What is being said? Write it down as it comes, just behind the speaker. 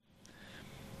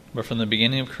But from the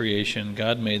beginning of creation,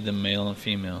 God made them male and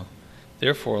female.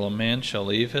 Therefore a man shall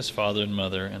leave his father and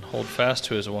mother and hold fast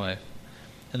to his wife,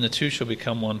 and the two shall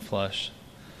become one flesh.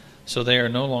 So they are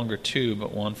no longer two,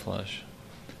 but one flesh.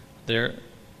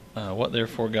 What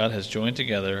therefore God has joined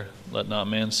together, let not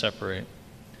man separate.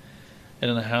 And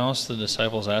in the house the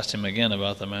disciples asked him again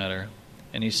about the matter.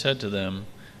 And he said to them,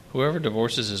 Whoever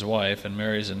divorces his wife and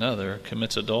marries another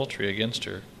commits adultery against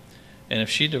her. And if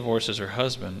she divorces her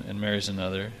husband and marries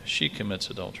another, she commits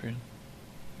adultery.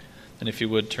 And if you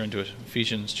would turn to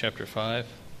Ephesians chapter 5.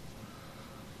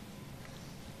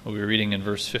 We'll be reading in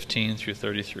verse 15 through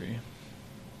 33.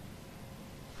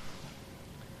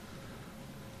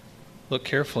 Look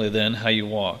carefully then how you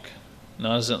walk,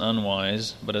 not as an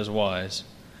unwise, but as wise,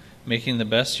 making the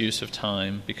best use of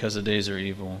time, because the days are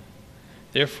evil.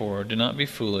 Therefore, do not be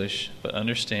foolish, but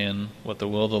understand what the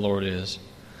will of the Lord is.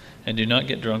 And do not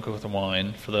get drunk with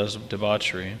wine, for that is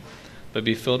debauchery, but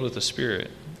be filled with the Spirit,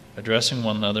 addressing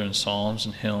one another in psalms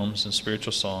and hymns and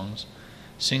spiritual songs,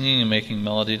 singing and making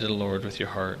melody to the Lord with your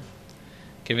heart,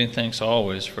 giving thanks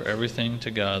always for everything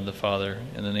to God the Father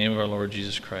in the name of our Lord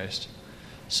Jesus Christ,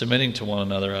 submitting to one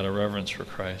another out of reverence for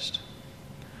Christ.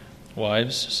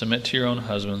 Wives, submit to your own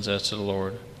husbands as to the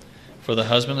Lord. For the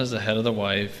husband is the head of the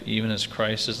wife, even as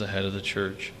Christ is the head of the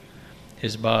church,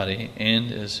 his body,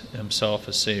 and is himself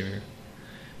as Savior.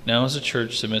 Now as the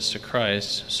church submits to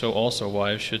Christ, so also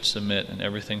wives should submit in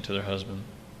everything to their husband.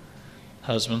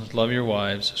 Husbands, love your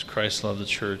wives as Christ loved the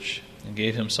church and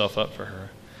gave himself up for her,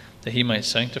 that he might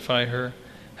sanctify her,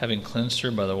 having cleansed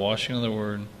her by the washing of the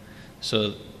word, so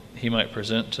that he might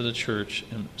present to the church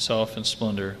himself in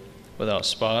splendor, without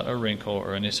spot or wrinkle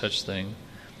or any such thing,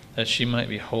 that she might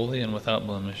be holy and without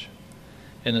blemish.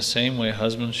 In the same way,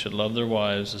 husbands should love their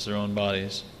wives as their own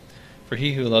bodies. For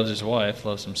he who loves his wife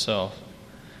loves himself.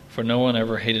 For no one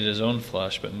ever hated his own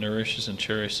flesh, but nourishes and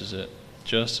cherishes it,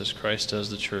 just as Christ does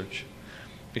the church,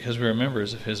 because we are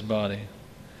members of his body.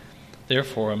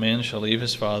 Therefore a man shall leave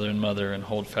his father and mother and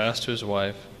hold fast to his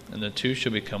wife, and the two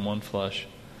shall become one flesh.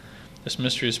 This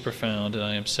mystery is profound, and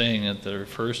I am saying it that it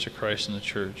refers to Christ and the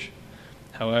church.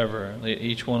 However, let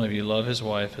each one of you love his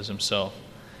wife as himself,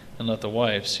 and let the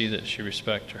wife see that she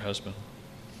respect her husband.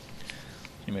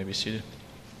 You may be seated.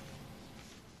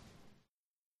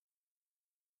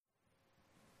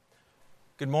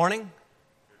 Good morning.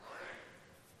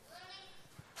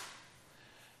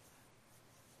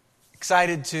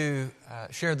 Excited to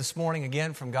share this morning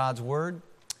again from God's Word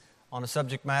on a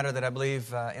subject matter that I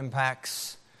believe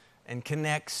impacts and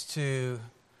connects to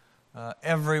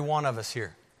every one of us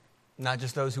here. Not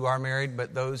just those who are married,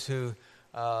 but those who,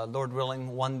 Lord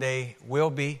willing, one day will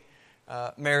be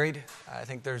married. I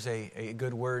think there's a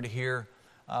good word here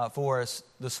for us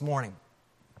this morning.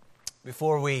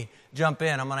 Before we jump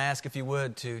in, I'm going to ask if you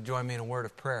would to join me in a word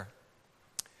of prayer.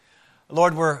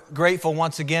 Lord, we're grateful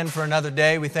once again for another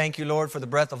day. We thank you, Lord, for the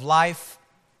breath of life.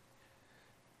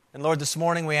 And Lord, this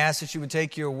morning we ask that you would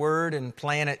take your word and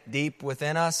plant it deep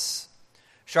within us.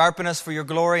 Sharpen us for your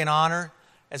glory and honor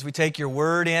as we take your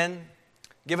word in.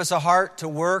 Give us a heart to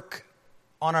work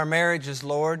on our marriages,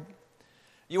 Lord.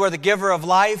 You are the giver of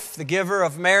life, the giver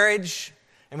of marriage,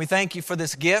 and we thank you for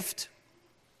this gift.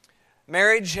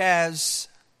 Marriage has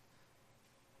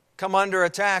come under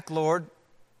attack, Lord.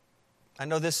 I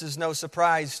know this is no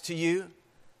surprise to you.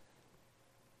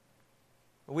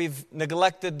 We've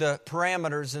neglected the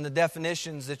parameters and the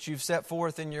definitions that you've set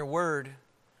forth in your word.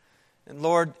 And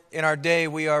Lord, in our day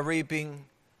we are reaping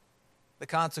the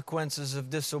consequences of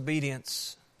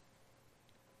disobedience.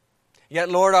 Yet,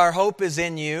 Lord, our hope is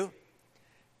in you.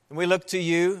 And we look to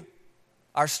you,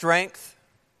 our strength.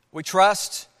 We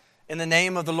trust in the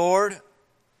name of the Lord.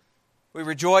 We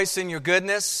rejoice in your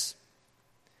goodness.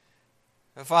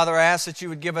 Father, I ask that you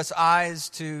would give us eyes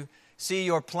to see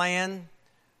your plan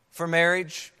for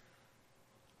marriage.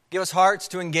 Give us hearts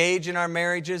to engage in our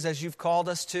marriages as you've called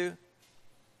us to.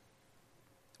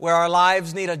 Where our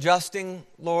lives need adjusting,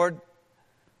 Lord,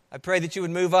 I pray that you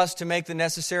would move us to make the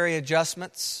necessary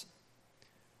adjustments.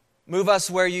 Move us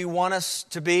where you want us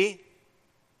to be.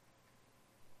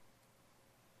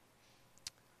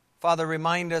 Father,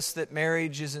 remind us that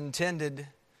marriage is intended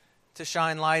to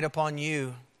shine light upon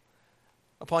you,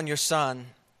 upon your Son,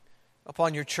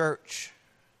 upon your church.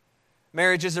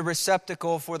 Marriage is a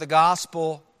receptacle for the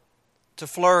gospel to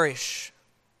flourish.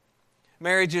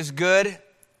 Marriage is good,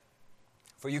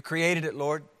 for you created it,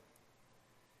 Lord.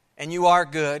 And you are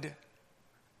good.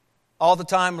 All the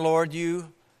time, Lord,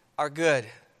 you are good.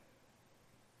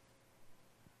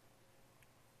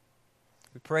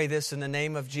 We pray this in the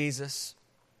name of Jesus,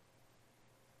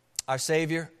 our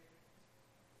Savior.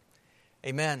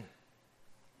 Amen.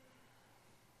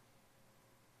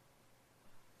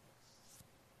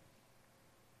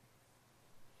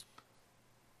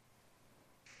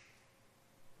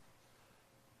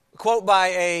 quote by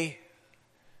a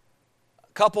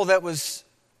couple that was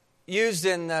used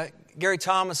in Gary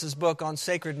Thomas's book on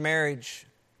sacred marriage.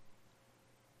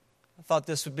 I thought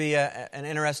this would be an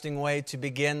interesting way to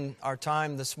begin our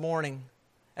time this morning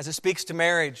as it speaks to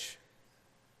marriage.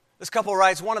 This couple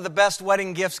writes, one of the best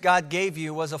wedding gifts God gave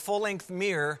you was a full-length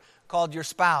mirror called your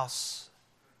spouse.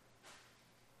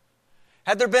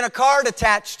 Had there been a card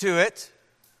attached to it,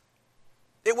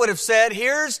 it would have said,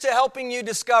 here's to helping you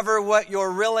discover what you're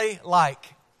really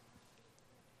like.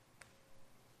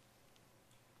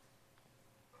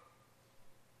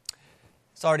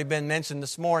 It's already been mentioned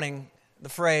this morning, the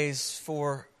phrase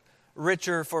for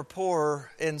richer, for poorer,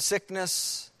 in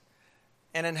sickness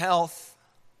and in health,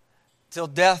 till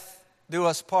death do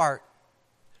us part.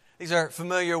 These are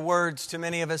familiar words to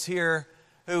many of us here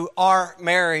who are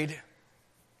married.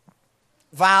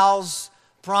 Vows,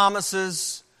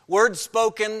 promises, words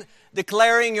spoken,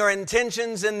 declaring your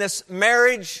intentions in this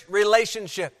marriage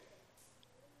relationship.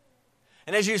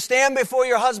 And as you stand before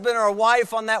your husband or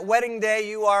wife on that wedding day,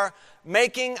 you are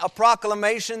making a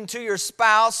proclamation to your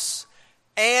spouse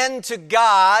and to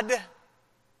God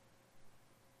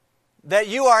that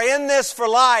you are in this for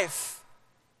life.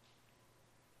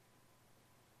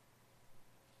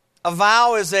 A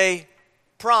vow is a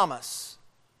promise.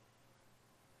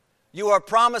 You are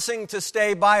promising to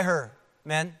stay by her,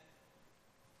 men.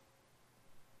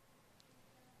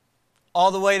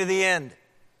 All the way to the end.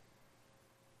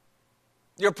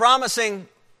 You're promising,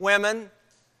 women,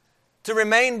 to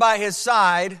remain by his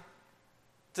side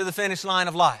to the finish line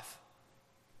of life.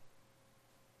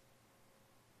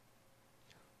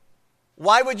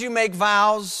 Why would you make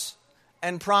vows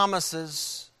and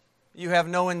promises you have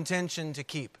no intention to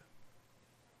keep?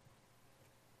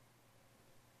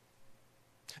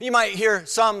 You might hear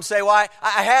some say, well,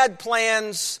 I had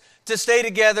plans to stay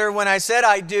together when I said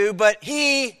I do, but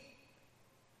he...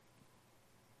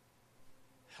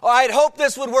 Or I'd hoped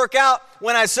this would work out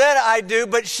when I said I do,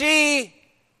 but she...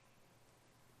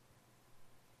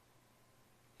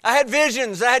 I had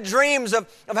visions, I had dreams of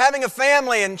having a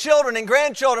family and children and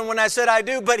grandchildren when I said I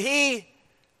do, but he...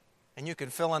 And you can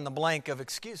fill in the blank of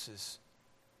excuses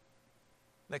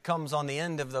that comes on the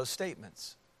end of those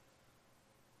statements.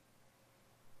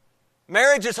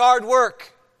 Marriage is hard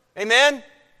work. Amen?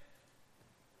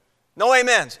 No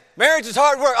amens. Marriage is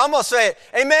hard work. I'm going to say it.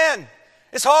 Amen.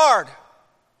 It's hard.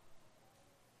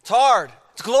 It's hard.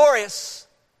 It's glorious.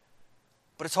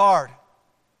 But it's hard.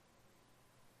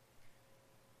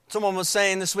 Someone was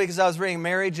saying this week as I was reading,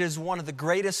 marriage is one of the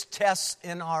greatest tests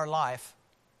in our life.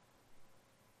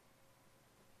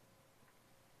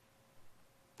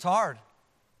 It's hard.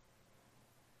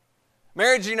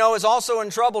 Marriage, you know, is also in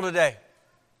trouble today.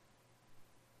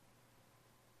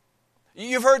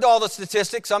 You've heard all the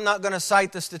statistics. I'm not going to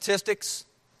cite the statistics.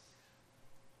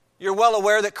 You're well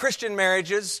aware that Christian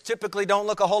marriages typically don't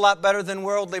look a whole lot better than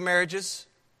worldly marriages.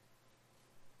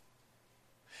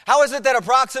 How is it that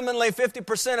approximately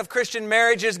 50% of Christian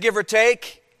marriages, give or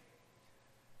take,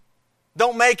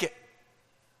 don't make it?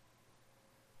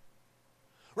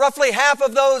 Roughly half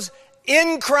of those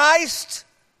in Christ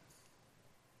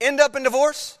end up in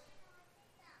divorce.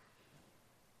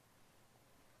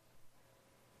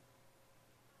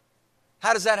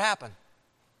 How does that happen?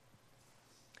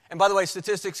 And by the way,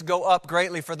 statistics go up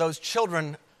greatly for those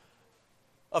children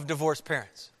of divorced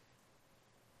parents.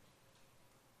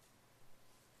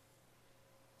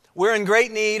 We're in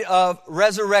great need of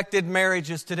resurrected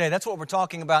marriages today. That's what we're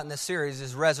talking about in this series,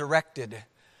 is resurrected.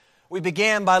 We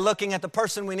began by looking at the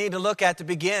person we need to look at to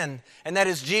begin, and that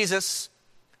is Jesus.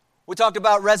 We talked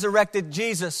about resurrected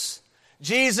Jesus.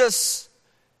 Jesus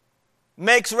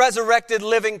makes resurrected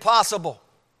living possible.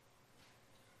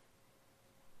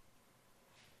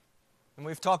 And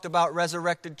we've talked about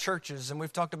resurrected churches, and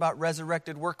we've talked about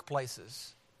resurrected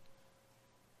workplaces.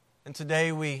 And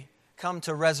today we come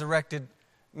to resurrected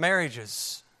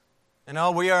marriages.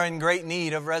 And we are in great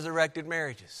need of resurrected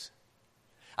marriages.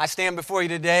 I stand before you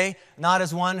today not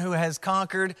as one who has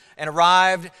conquered and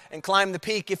arrived and climbed the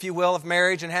peak, if you will, of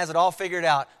marriage and has it all figured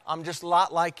out. I'm just a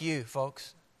lot like you,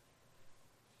 folks.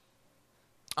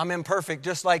 I'm imperfect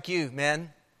just like you,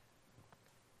 men.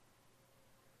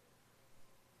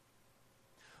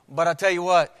 But I tell you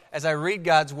what, as I read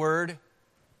God's Word,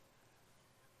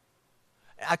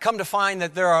 I come to find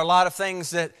that there are a lot of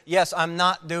things that, yes, I'm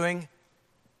not doing,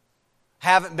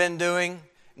 haven't been doing,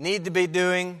 need to be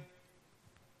doing.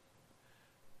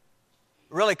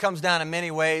 It really comes down in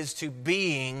many ways to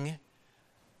being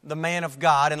the man of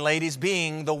God, and ladies,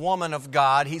 being the woman of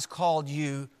God He's called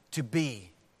you to be.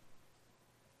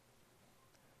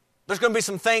 There's going to be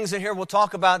some things in here we'll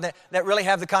talk about that really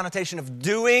have the connotation of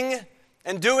doing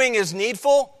And doing is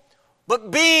needful,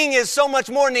 but being is so much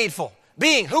more needful.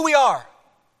 Being, who we are,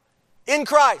 in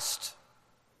Christ.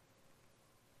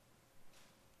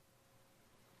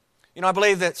 I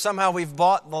believe that somehow we've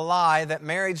bought the lie that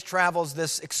marriage travels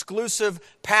this exclusive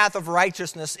path of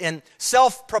righteousness in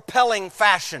self-propelling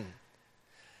fashion.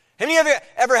 Any of you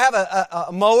ever have a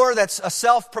mower that's a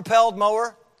self-propelled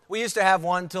mower? We used to have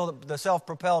one until the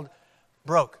self-propelled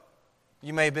broke.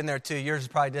 You may have been there too. Yours has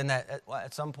probably done that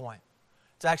at some point.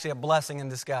 It's actually a blessing in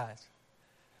disguise.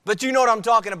 But you know what I'm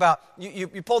talking about. You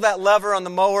pull that lever on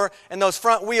the mower and those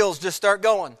front wheels just start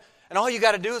going. And all you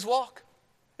got to do is walk.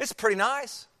 It's pretty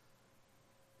nice.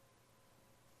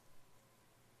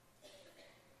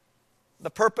 The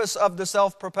purpose of the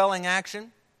self-propelling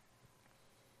action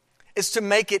is to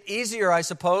make it easier, I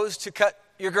suppose, to cut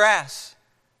your grass.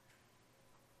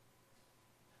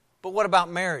 But what about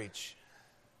marriage?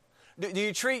 Do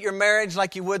you treat your marriage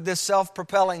like you would this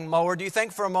self-propelling mower? Do you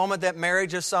think for a moment that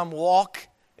marriage is some walk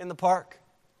in the park?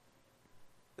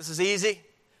 This is easy.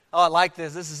 Oh, I like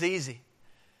this. This is easy.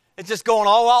 It's just going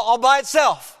all by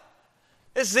itself.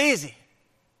 This is easy.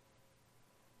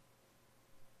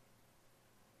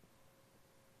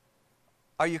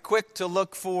 Are you quick to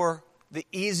look for the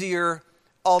easier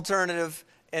alternative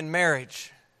in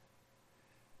marriage?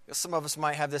 Some of us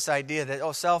might have this idea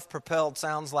that, self-propelled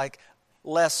sounds like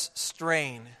less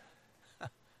strain.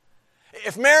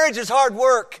 If marriage is hard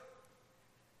work,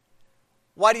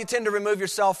 why do you tend to remove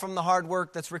yourself from the hard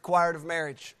work that's required of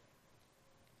marriage?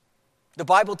 The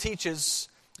Bible teaches,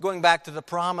 going back to the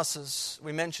promises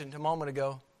we mentioned a moment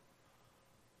ago,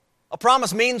 a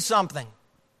promise means something.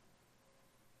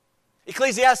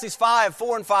 Ecclesiastes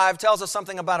 4 and 5 tells us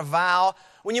something about a vow.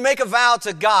 When you make a vow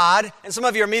to God, and some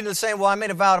of you are immediately saying, well, I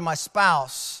made a vow to my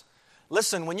spouse.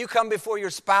 Listen, when you come before your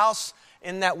spouse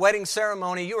in that wedding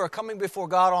ceremony, you are coming before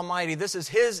God Almighty. This is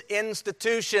His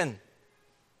institution.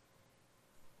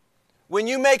 When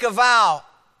you make a vow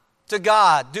to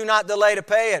God, do not delay to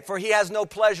pay it, for He has no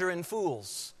pleasure in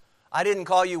fools. I didn't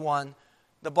call you one.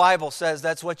 The Bible says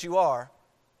that's what you are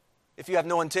if you have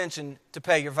no intention to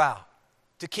pay your vow,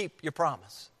 to keep your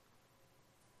promise.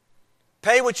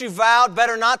 Pay what you vowed.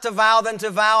 Better not to vow than to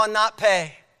vow and not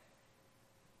pay.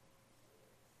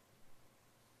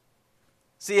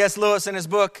 C.S. Lewis, in his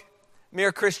book,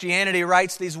 Mere Christianity,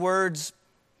 writes these words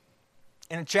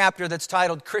in a chapter that's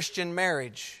titled Christian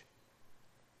Marriage.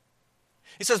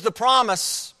 He says, the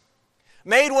promise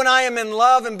made when I am in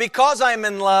love and because I am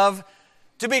in love,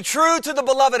 to be true to the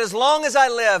beloved as long as I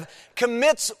live,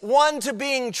 commits one to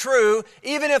being true,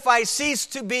 even if I cease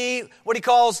to be what he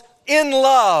calls in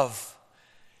love.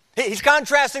 He's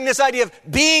contrasting this idea of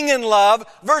being in love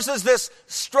versus this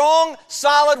strong,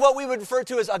 solid, what we would refer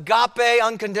to as agape,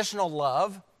 unconditional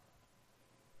love.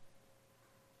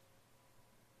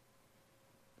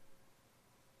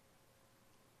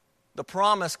 The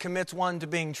promise commits one to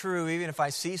being true, even if I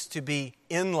cease to be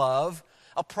in love.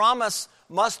 A promise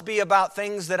must be about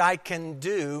things that I can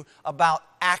do, about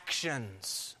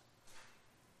actions.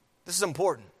 This is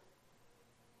important.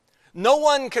 No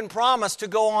one can promise to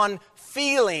go on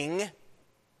feeling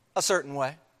a certain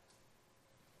way.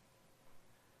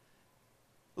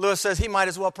 Lewis says he might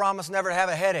as well promise never to have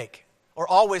a headache or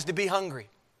always to be hungry.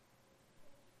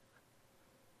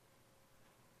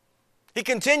 He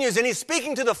continues, and he's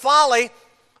speaking to the folly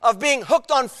of being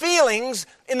hooked on feelings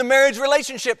in the marriage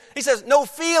relationship. He says, no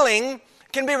feeling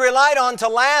can be relied on to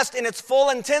last in its full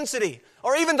intensity,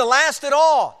 or even to last at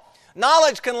all.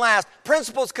 Knowledge can last,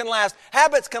 principles can last,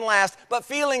 habits can last, but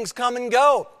feelings come and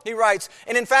go, he writes.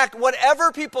 And in fact,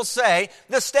 whatever people say,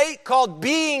 the state called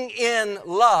being in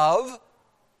love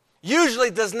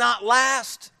usually does not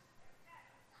last.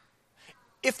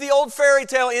 If the old fairy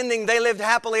tale ending, they lived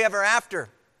happily ever after,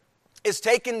 is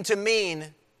taken to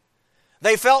mean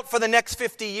they felt for the next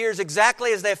 50 years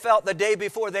exactly as they felt the day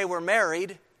before they were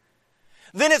married,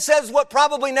 then it says what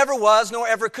probably never was nor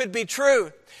ever could be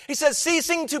true. He says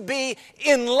ceasing to be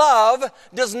in love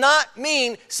does not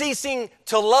mean ceasing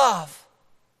to love.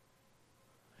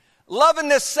 Love in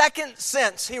this second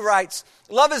sense, he writes,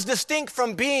 love is distinct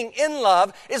from being in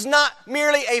love, is not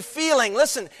merely a feeling.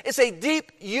 Listen, it's a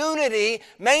deep unity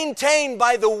maintained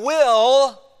by the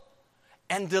will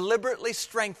and deliberately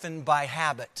strengthened by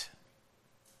habit.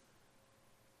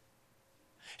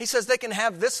 He says they can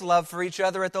have this love for each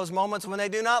other at those moments when they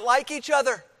do not like each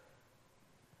other.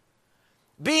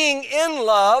 Being in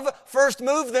love first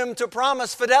moved them to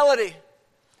promise fidelity.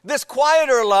 This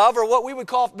quieter love, or what we would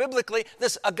call biblically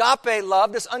this agape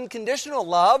love, this unconditional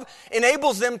love,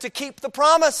 enables them to keep the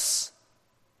promise.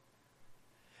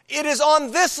 It is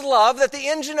on this love that the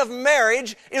engine of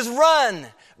marriage is run.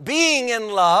 Being in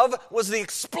love was the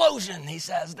explosion, he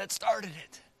says, that started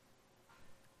it.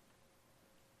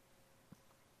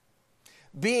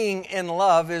 Being in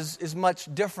love is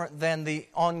much different than the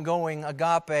ongoing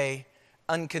agape,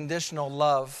 unconditional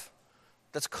love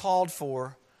that's called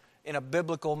for in a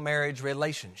biblical marriage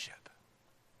relationship.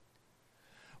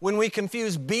 When we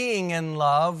confuse being in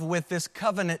love with this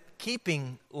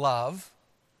covenant-keeping love,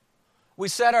 we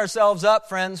set ourselves up,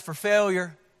 friends, for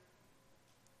failure.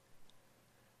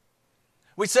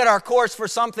 We set our course for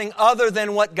something other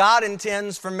than what God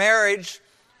intends for marriage.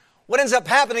 What ends up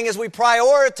happening is we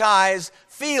prioritize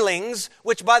feelings,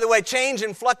 which, by the way, change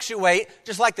and fluctuate,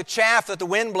 just like the chaff that the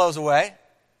wind blows away.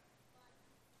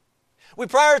 We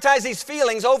prioritize these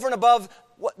feelings over and above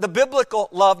the biblical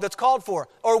love that's called for.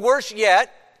 Or worse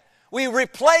yet, we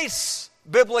replace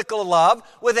biblical love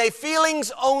with a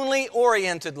feelings-only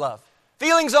oriented love.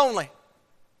 Feelings only.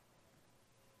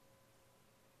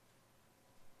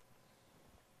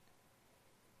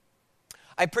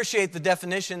 I appreciate the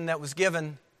definition that was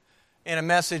given in a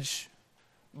message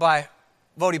by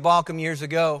Vodi Balcom years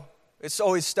ago. It's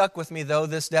always stuck with me, though,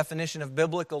 this definition of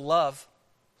biblical love.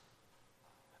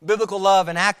 Biblical love,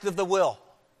 an act of the will,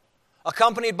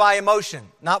 accompanied by emotion,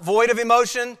 not void of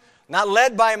emotion, not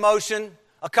led by emotion,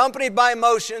 accompanied by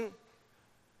emotion,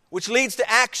 which leads to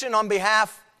action on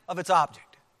behalf of its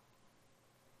object.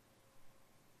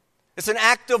 It's an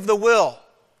act of the will.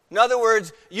 In other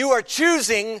words, you are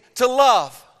choosing to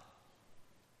love.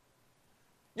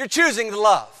 You're choosing to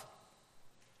love.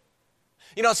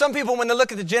 You know, some people, when they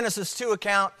look at the Genesis 2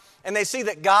 account and they see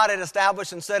that God had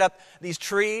established and set up these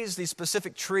trees, these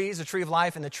specific trees, the tree of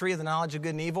life and the tree of the knowledge of good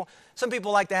and evil, some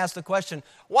people like to ask the question,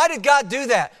 why did God do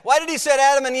that? Why did He set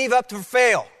Adam and Eve up to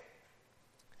fail?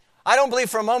 I don't believe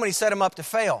for a moment He set them up to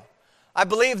fail. I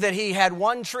believe that He had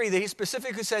one tree that He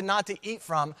specifically said not to eat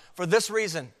from for this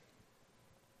reason.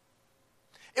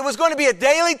 It was going to be a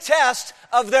daily test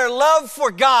of their love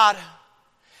for God.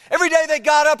 Every day they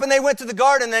got up and they went to the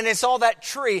garden and they saw that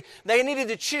tree. They needed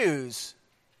to choose.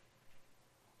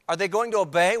 Are they going to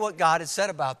obey what God has said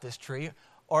about this tree,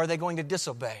 or are they going to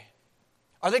disobey?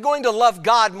 Are they going to love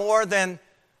God more than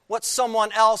what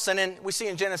someone else, and then we see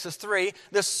in Genesis 3,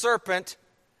 this serpent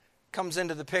comes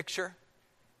into the picture.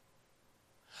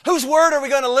 Whose word are we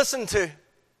going to listen to?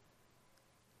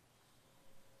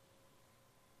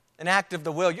 An act of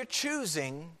the will. You're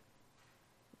choosing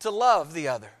to love the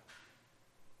other.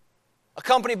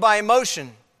 Accompanied by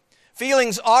emotion.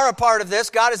 Feelings are a part of this.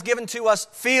 God has given to us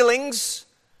feelings.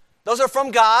 Those are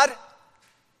from God.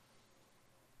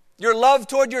 Your love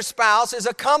toward your spouse is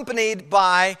accompanied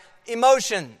by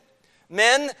emotion.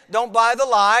 Men, don't buy the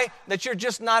lie that you're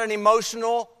just not an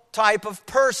emotional type of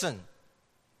person.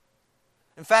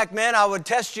 In fact, men, I would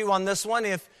test you on this one.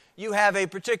 If you have a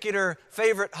particular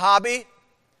favorite hobby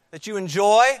that you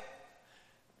enjoy,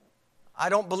 I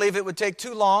don't believe it would take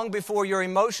too long before your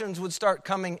emotions would start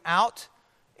coming out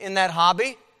in that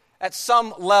hobby at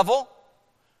some level.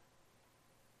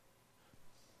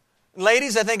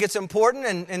 Ladies, I think it's important,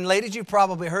 and ladies, you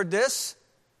probably heard this.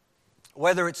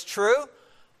 Whether it's true,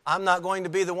 I'm not going to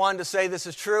be the one to say this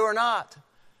is true or not.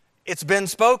 It's been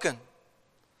spoken.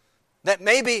 That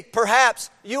maybe, perhaps,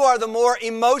 you are the more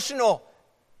emotional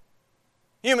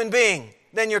human being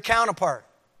than your counterpart.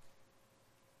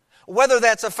 Whether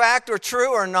that's a fact or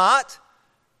true or not,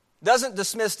 doesn't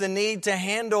dismiss the need to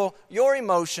handle your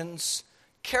emotions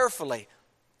carefully.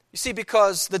 You see,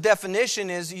 because the definition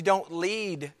is you don't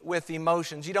lead with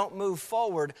emotions. You don't move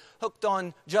forward hooked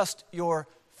on just your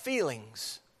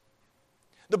feelings.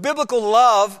 The biblical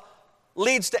love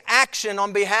leads to action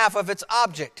on behalf of its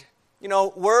object. You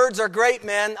know, words are great,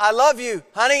 men. I love you,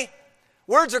 honey.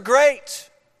 Words are great.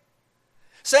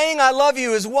 Saying I love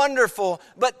you is wonderful,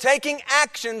 but taking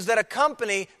actions that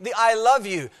accompany the I love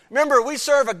you. Remember, we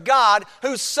serve a God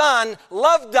whose Son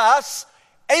loved us.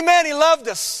 Amen, He loved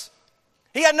us.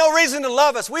 He had no reason to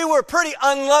love us. We were pretty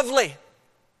unlovely.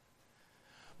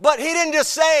 But He didn't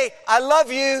just say, I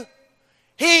love you.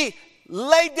 He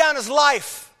laid down His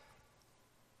life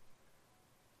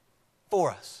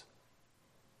for us.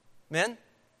 Men,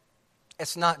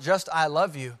 it's not just I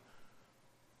love you,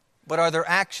 but are there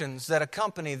actions that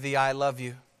accompany the I love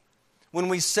you? When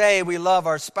we say we love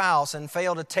our spouse and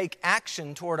fail to take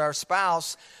action toward our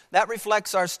spouse, that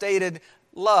reflects our stated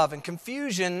love, and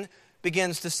confusion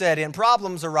begins to set in.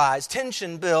 Problems arise,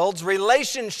 tension builds,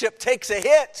 relationship takes a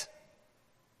hit.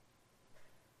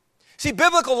 See,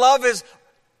 biblical love is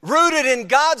rooted in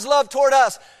God's love toward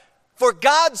us. For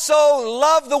God so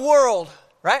loved the world,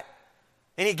 right?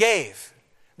 And He gave.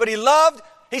 But He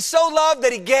so loved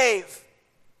that He gave.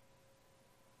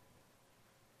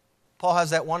 Paul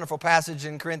has that wonderful passage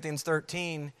in Corinthians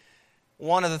 13.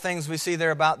 One of the things we see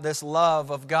there about this love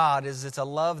of God is it's a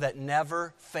love that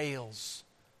never fails.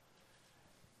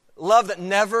 Love that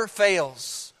never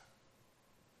fails.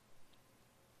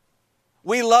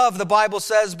 We love, the Bible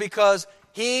says, because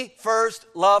He first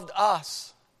loved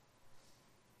us.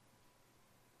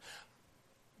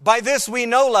 By this we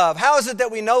know love. How is it that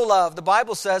we know love? The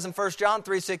Bible says in 1 John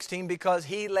 3:16, because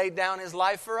He laid down His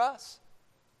life for us.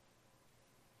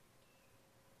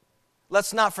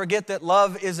 Let's not forget that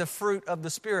love is a fruit of the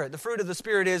Spirit. The fruit of the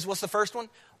Spirit is, what's the first one?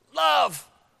 Love.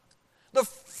 The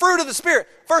fruit of the Spirit.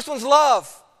 First one's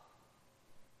love.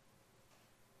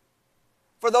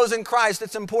 For those in Christ,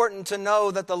 it's important to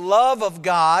know that the love of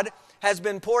God has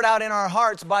been poured out in our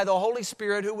hearts by the Holy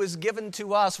Spirit who was given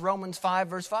to us, Romans 5,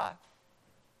 verse 5.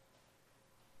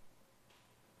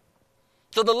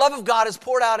 So the love of God is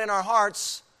poured out in our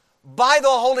hearts by the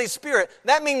Holy Spirit.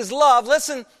 That means love,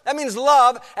 listen, that means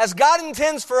love, as God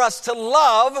intends for us to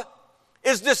love,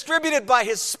 is distributed by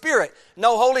His Spirit.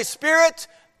 No Holy Spirit,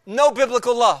 no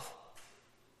biblical love.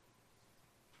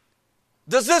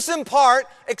 Does this in part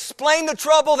explain the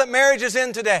trouble that marriage is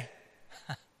in today?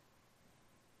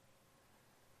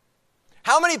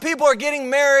 How many people are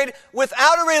getting married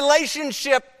without a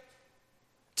relationship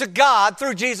to God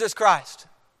through Jesus Christ?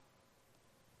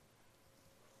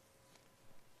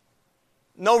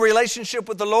 No relationship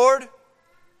with the Lord,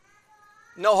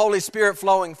 no Holy Spirit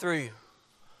flowing through you.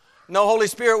 No Holy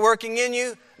Spirit working in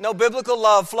you, no biblical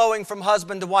love flowing from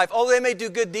husband to wife. Oh, they may do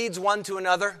good deeds one to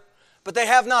another, but they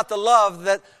have not the love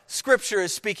that Scripture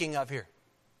is speaking of here.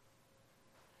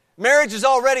 Marriage is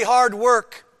already hard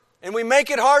work, and we make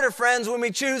it harder, friends, when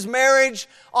we choose marriage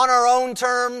on our own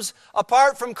terms,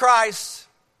 apart from Christ.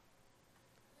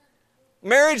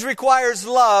 Marriage requires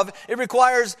love. It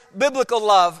requires biblical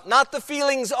love, not the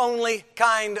feelings only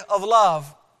kind of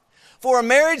love. For a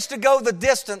marriage to go the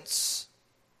distance,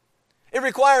 it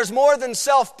requires more than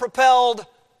self-propelled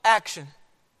action.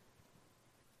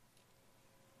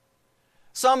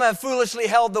 Some have foolishly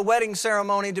held the wedding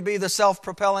ceremony to be the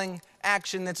self-propelling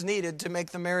action that's needed to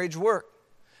make the marriage work.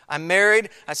 I'm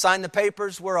married, I signed the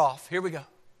papers, we're off. Here we go.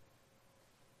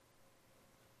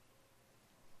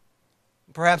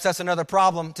 Perhaps that's another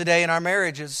problem today in our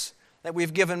marriages, that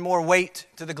we've given more weight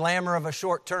to the glamour of a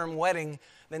short-term wedding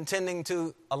than tending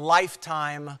to a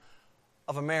lifetime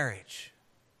of a marriage.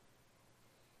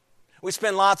 We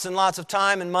spend lots and lots of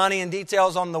time and money and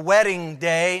details on the wedding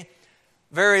day,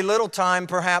 very little time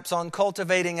perhaps on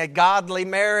cultivating a godly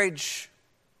marriage.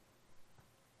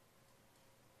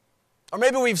 Or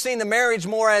maybe we've seen the marriage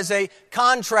more as a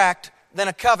contract than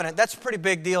a covenant. That's a pretty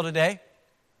big deal today.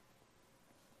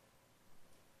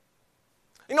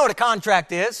 You know what a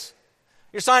contract is.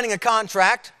 You're signing a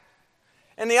contract,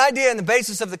 and the idea and the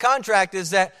basis of the contract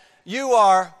is that you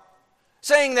are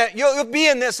saying that you'll be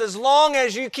in this as long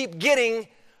as you keep getting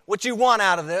what you want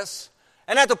out of this.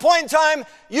 And at the point in time,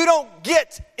 you don't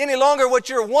get any longer what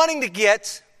you're wanting to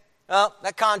get,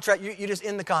 that contract, you just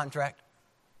end the contract.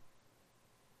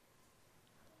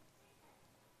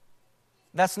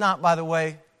 That's not, by the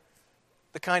way,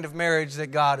 the kind of marriage that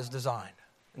God has designed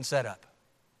and set up.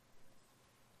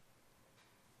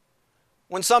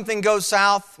 When something goes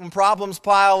south, when problems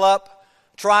pile up,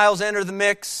 trials enter the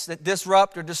mix that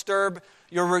disrupt or disturb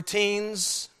your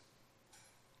routines,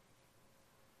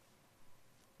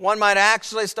 one might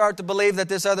actually start to believe that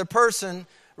this other person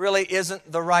really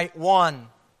isn't the right one.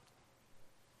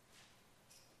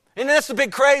 And that's the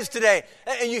big craze today.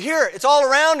 And you hear it. It's all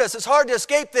around us. It's hard to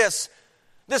escape this.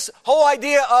 This whole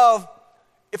idea of,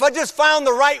 if I just found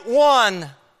the right one,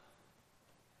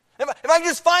 if I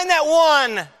just find that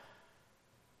one,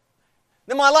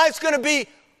 then my life's going to be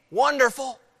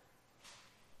wonderful.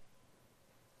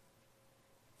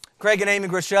 Craig and Amy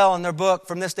Groeschel, in their book,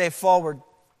 From This Day Forward,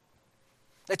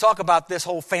 they talk about this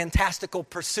whole fantastical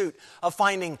pursuit of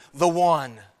finding the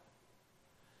one.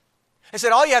 They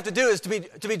said all you have to do is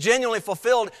to be genuinely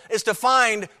fulfilled is to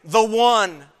find the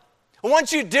one. And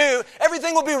once you do,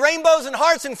 everything will be rainbows and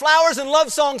hearts and flowers and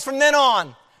love songs from then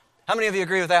on. How many of you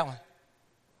agree with that one?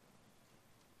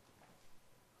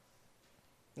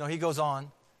 No, he goes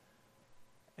on,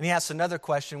 and he asks another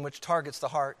question which targets the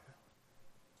heart.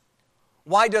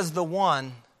 Why does the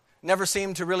one never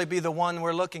seem to really be the one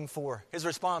we're looking for? His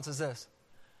response is this: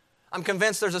 I'm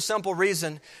convinced there's a simple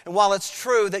reason, and while it's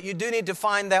true that you do need to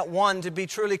find that one to be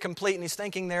truly complete, and he's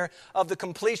thinking there of the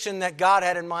completion that God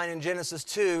had in mind in Genesis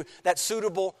 2, that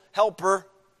suitable helper,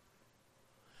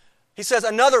 he says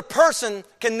another person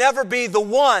can never be the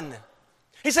one.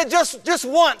 He said, just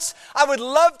once, I would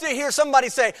love to hear somebody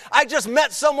say, I just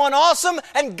met someone awesome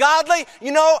and godly.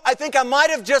 You know, I think I might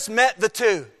have just met the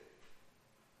two.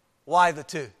 Why the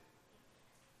two?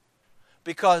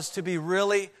 Because to be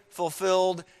really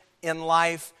fulfilled in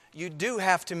life, you do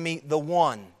have to meet the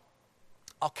one.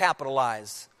 I'll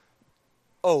capitalize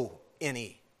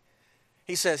O-N-E.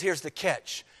 He says, here's the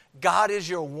catch. God is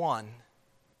your one.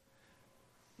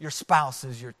 Your spouse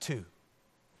is your two.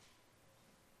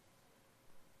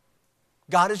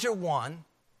 God is your one.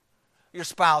 Your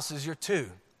spouse is your two.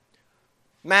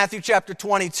 Matthew chapter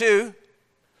 22,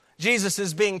 Jesus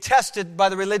is being tested by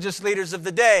the religious leaders of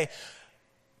the day.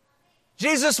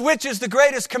 Jesus, which is the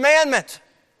greatest commandment?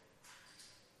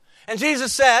 And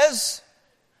Jesus says,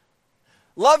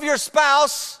 love your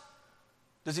spouse.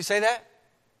 Does he say that?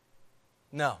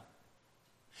 No.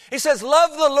 He says,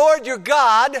 love the Lord your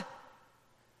God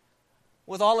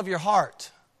with all of your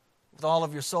heart, with all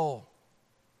of your soul,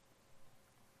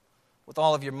 with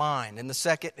all of your mind. And the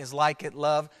second is like it,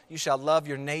 love. You shall love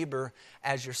your neighbor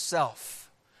as yourself.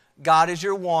 God is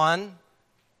your one.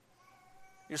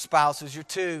 Your spouse is your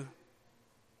two.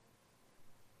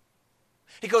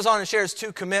 He goes on and shares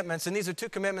two commitments, and these are two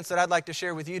commitments that I'd like to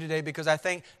share with you today because I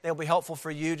think they'll be helpful for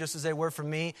you just as they were for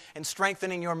me in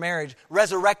strengthening your marriage,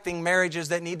 resurrecting marriages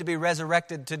that need to be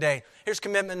resurrected today. Here's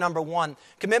commitment number one.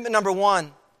 Commitment number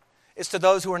one is to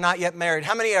those who are not yet married.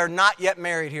 How many are not yet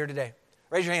married here today?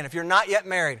 Raise your hand if you're not yet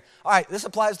married. All right, this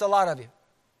applies to a lot of you.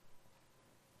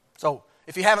 So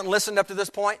if you haven't listened up to this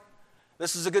point,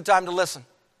 this is a good time to listen.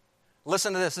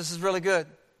 Listen to this. This is really good.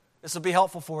 This will be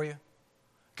helpful for you.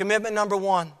 Commitment number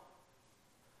one.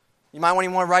 You might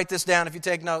even want to write this down if you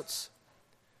take notes.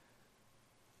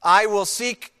 I will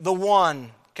seek the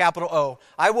one, capital O.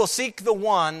 I will seek the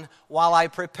one while I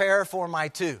prepare for my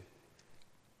two.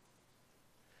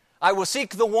 I will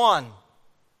seek the one.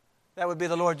 That would be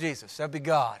the Lord Jesus. That would be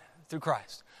God through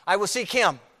Christ. I will seek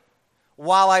Him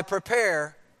while I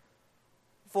prepare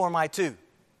for my two.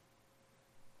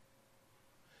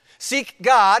 Seek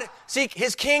God, seek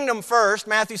His kingdom first,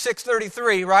 Matthew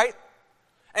 6:33, right?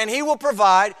 And He will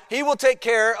provide, He will take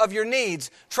care of your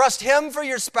needs. Trust Him for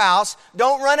your spouse.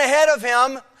 Don't run ahead of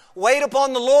Him. Wait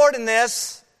upon the Lord in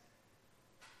this.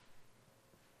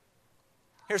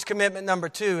 Here's commitment number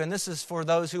two, and this is for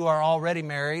those who are already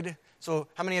married. So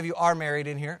how many of you are married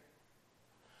in here?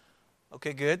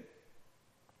 Okay, good.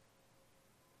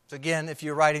 So again, if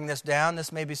you're writing this down,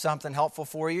 this may be something helpful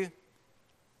for you.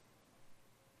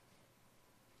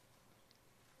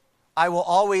 I will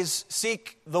always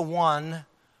seek the one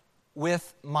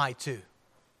with my two.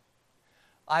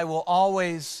 I will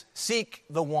always seek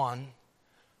the one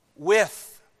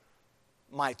with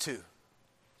my two.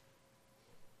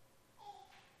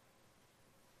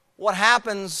 What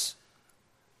happens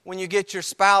when you get your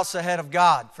spouse ahead of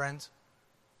God, friends?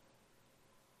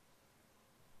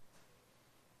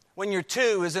 When your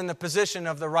two is in the position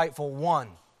of the rightful one.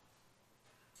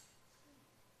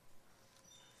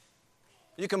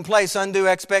 You can place undue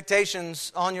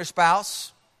expectations on your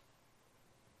spouse.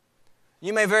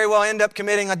 You may very well end up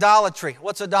committing idolatry.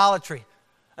 What's idolatry?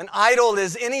 An idol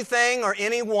is anything or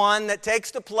anyone that takes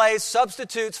the place,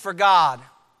 substitutes for God.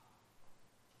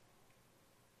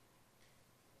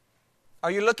 Are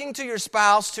you looking to your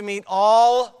spouse to meet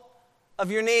all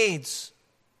of your needs?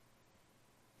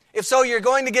 If so, you're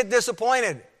going to get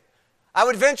disappointed. I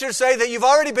would venture to say that you've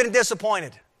already been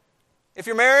disappointed. If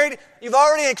you're married, you've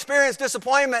already experienced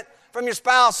disappointment from your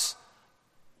spouse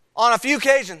on a few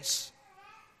occasions,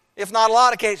 if not a lot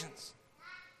of occasions.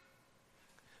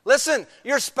 Listen,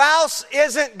 your spouse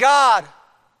isn't God.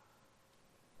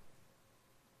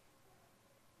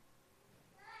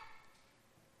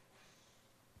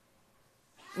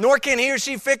 Nor can he or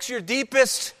she fix your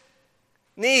deepest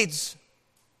needs.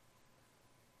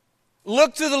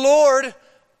 Look to the Lord,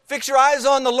 fix your eyes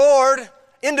on the Lord,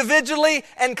 individually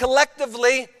and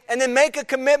collectively, and then make a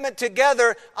commitment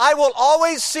together. I will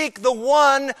always seek the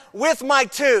one with my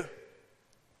two.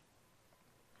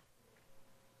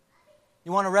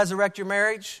 You want to resurrect your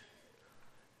marriage?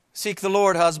 Seek the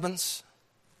Lord, husbands.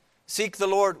 Seek the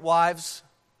Lord, wives.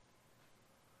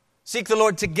 Seek the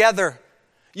Lord together.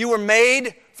 You were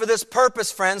made for this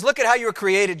purpose, friends. Look at how you were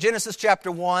created. Genesis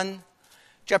chapter 1,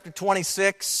 chapter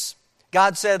 26.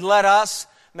 God said, let us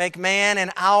make man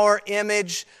in our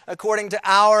image, according to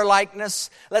our likeness.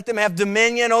 Let them have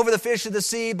dominion over the fish of the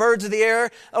sea, birds of the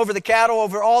air, over the cattle,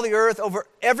 over all the earth, over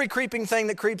every creeping thing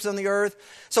that creeps on the earth.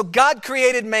 So God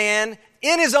created man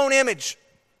in His own image.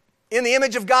 In the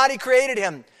image of God He created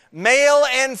him. Male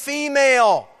and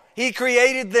female, He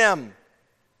created them.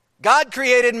 God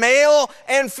created male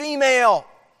and female.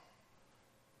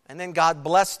 And then God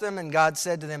blessed them, and God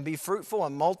said to them, be fruitful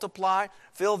and multiply,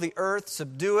 fill the earth,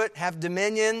 subdue it, have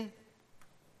dominion.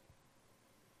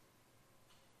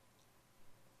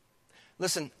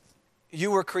 Listen,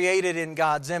 you were created in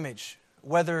God's image.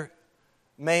 Whether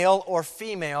male or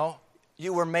female,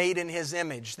 you were made in His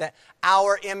image. That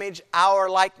our image, our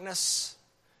likeness.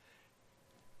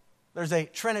 There's a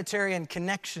Trinitarian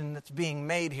connection that's being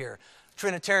made here.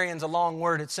 Trinitarian's a long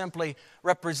word. It simply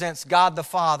represents God the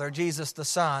Father, Jesus the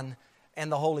Son,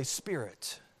 and the Holy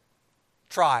Spirit.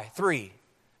 Three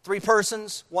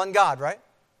persons, one God, right?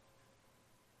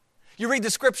 You read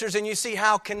the Scriptures and you see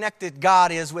how connected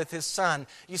God is with His Son.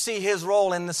 You see His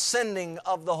role in the sending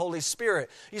of the Holy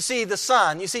Spirit. You see the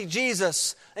Son, you see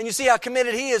Jesus, and you see how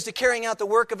committed He is to carrying out the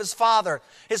work of His Father,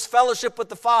 His fellowship with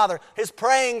the Father, His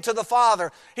praying to the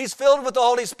Father. He's filled with the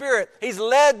Holy Spirit. He's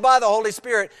led by the Holy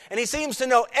Spirit, and He seems to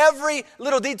know every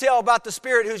little detail about the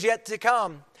Spirit who's yet to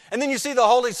come. And then you see the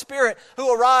Holy Spirit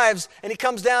who arrives, and He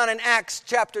comes down in Acts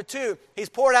chapter 2. He's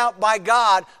poured out by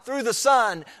God through the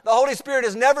Son. The Holy Spirit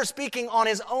is never speaking on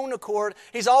His own accord.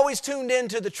 He's always tuned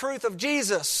into the truth of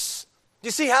Jesus. Do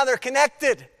you see how they're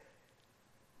connected?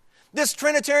 This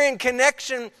Trinitarian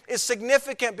connection is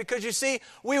significant because you see,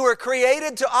 we were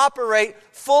created to operate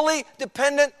fully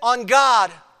dependent on God.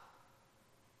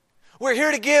 We're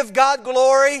here to give God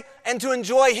glory and to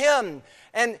enjoy Him.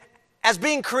 And as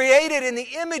being created in the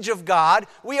image of God,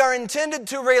 we are intended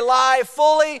to rely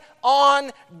fully on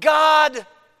God.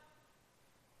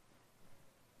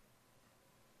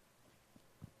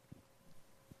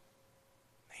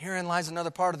 Herein lies another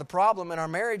part of the problem in our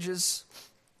marriages.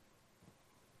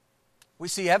 We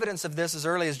see evidence of this as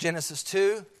early as Genesis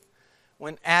 2,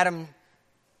 when Adam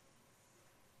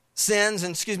sins,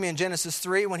 in Genesis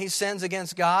 3, when he sins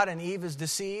against God and Eve is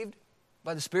deceived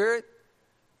by the Spirit.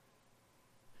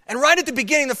 And right at the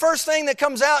beginning, the first thing that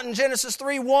comes out in Genesis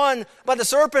 3:1 by the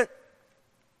serpent,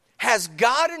 has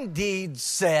God indeed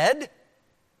said?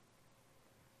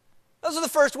 Those are the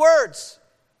first words.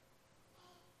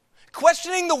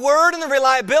 Questioning the word and the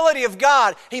reliability of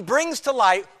God, he brings to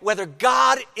light whether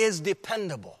God is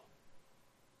dependable.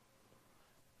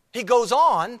 He goes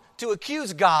on to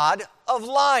accuse God of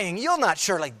lying. You'll not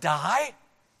surely die.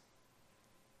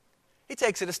 He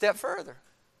takes it a step further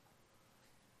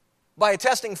by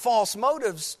attesting false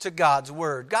motives to God's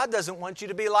word. God doesn't want you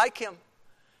to be like Him.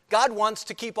 God wants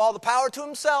to keep all the power to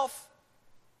Himself.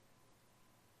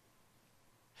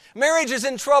 Marriage is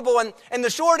in trouble, and the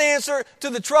short answer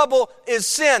to the trouble is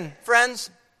sin,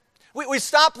 friends. We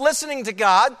stopped listening to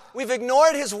God. We've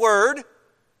ignored His word.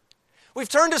 We've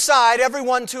turned aside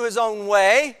everyone to his own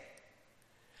way.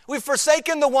 We've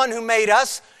forsaken the one who made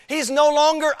us. He's no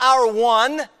longer our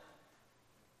one.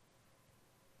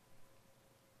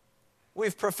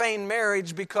 We've profaned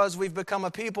marriage because we've become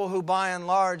a people who by and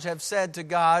large have said to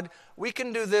God, we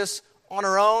can do this on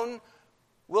our own.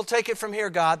 We'll take it from here,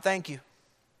 God. Thank you.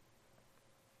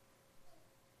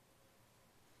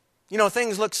 You know,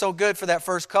 things looked so good for that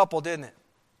first couple, didn't it?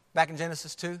 Back in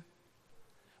Genesis 2.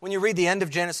 When you read the end of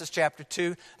Genesis chapter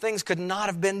 2, things could not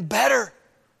have been better.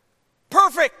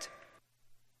 Perfect.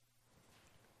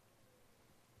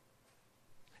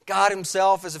 God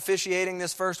Himself is officiating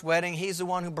this first wedding. He's the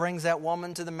one who brings that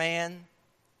woman to the man.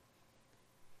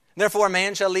 Therefore, a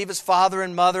man shall leave his father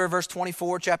and mother, verse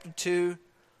 24, chapter 2,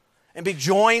 and be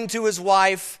joined to his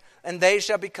wife, and they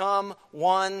shall become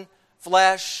one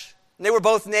flesh. And they were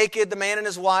both naked, the man and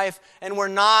his wife, and were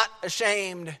not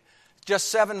ashamed. Just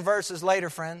 7 verses later,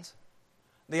 friends,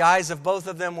 the eyes of both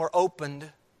of them were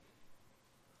opened,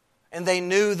 and they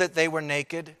knew that they were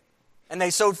naked. And they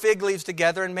sewed fig leaves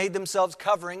together and made themselves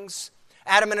coverings.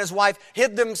 Adam and his wife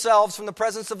hid themselves from the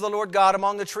presence of the Lord God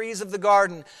among the trees of the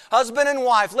garden. Husband and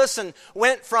wife, listen,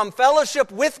 went from fellowship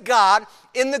with God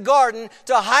in the garden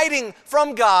to hiding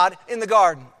from God in the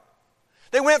garden.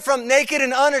 They went from naked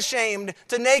and unashamed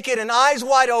to naked and eyes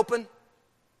wide open.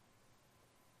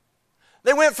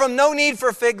 They went from no need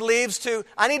for fig leaves to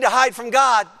I need to hide from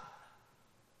God.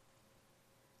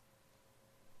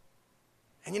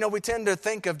 And you know, we tend to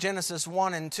think of Genesis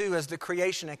 1 and 2 as the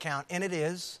creation account, and it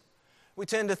is. We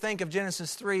tend to think of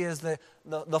Genesis 3 as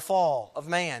the fall of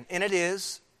man, and it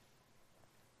is.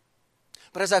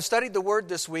 But as I've studied the Word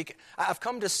this week, I've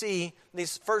come to see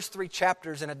these first 3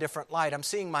 chapters in a different light. I'm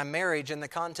seeing my marriage in the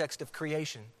context of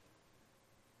creation.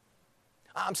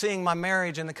 I'm seeing my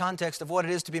marriage in the context of what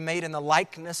it is to be made in the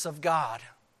likeness of God.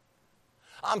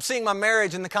 I'm seeing my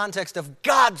marriage in the context of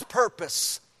God's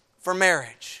purpose for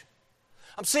marriage.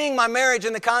 I'm seeing my marriage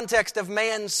in the context of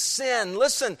man's sin.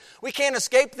 Listen, we can't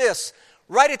escape this.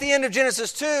 Right at the end of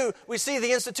Genesis 2, we see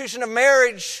the institution of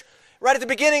marriage. Right at the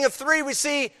beginning of 3, we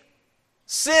see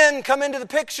sin come into the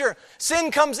picture?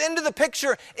 Sin comes into the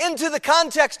picture, into the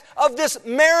context of this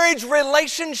marriage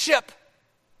relationship.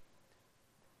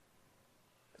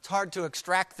 It's hard to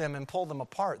extract them and pull them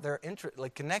apart. They're intricately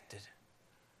connected.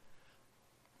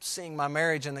 Seeing my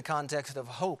marriage in the context of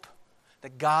hope,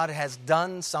 that God has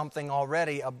done something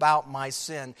already about my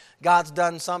sin. God's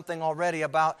done something already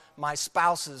about my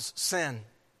spouse's sin.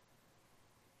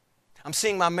 I'm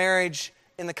seeing my marriage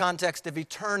in the context of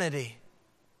eternity.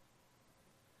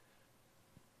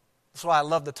 That's why I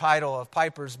love the title of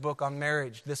Piper's book on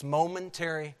marriage, This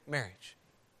Momentary Marriage.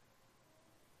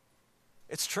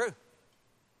 It's true.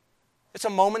 It's a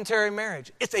momentary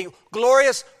marriage. It's a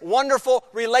glorious, wonderful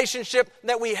relationship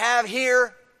that we have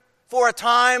here for a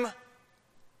time.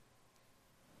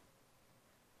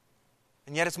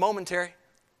 And yet it's momentary.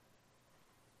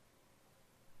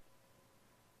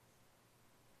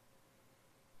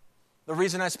 The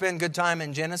reason I spend good time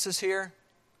in Genesis here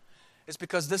is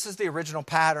because this is the original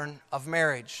pattern of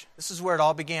marriage. This is where it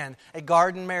all began. A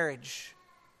garden marriage.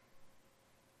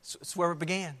 It's where it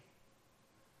began.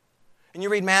 And you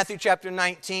read Matthew chapter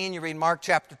 19, you read Mark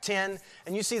chapter 10,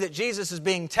 and you see that Jesus is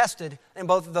being tested in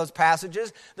both of those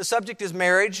passages. The subject is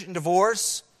marriage and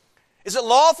divorce. Is it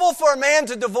lawful for a man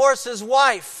to divorce his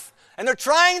wife? And they're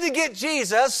trying to get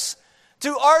Jesus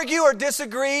to argue or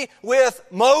disagree with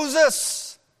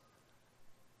Moses.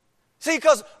 See,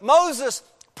 because Moses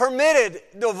permitted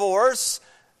divorce,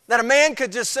 that a man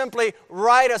could just simply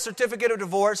write a certificate of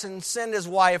divorce and send his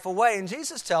wife away. And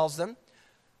Jesus tells them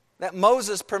that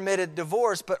Moses permitted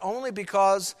divorce, but only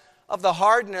because of the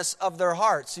hardness of their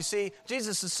hearts. You see,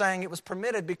 Jesus is saying it was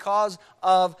permitted because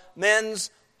of men's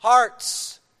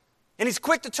hearts. And he's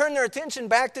quick to turn their attention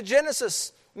back to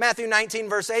Genesis. Matthew 19,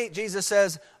 verse 8, Jesus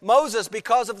says, Moses,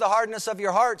 because of the hardness of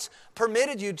your hearts,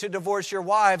 permitted you to divorce your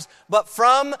wives, but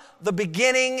from the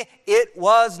beginning it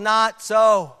was not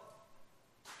so.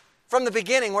 From the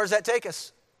beginning, where does that take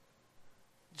us?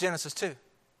 Genesis 2.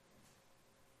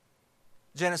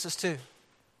 Genesis 2.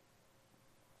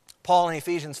 Paul in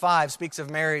Ephesians 5 speaks of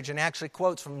marriage and actually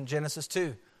quotes from Genesis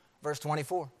 2, verse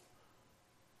 24.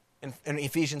 In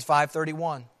Ephesians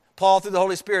 5:31. Paul, through the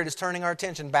Holy Spirit, is turning our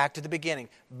attention back to the beginning,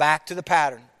 back to the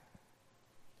pattern.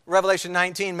 Revelation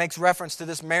 19 makes reference to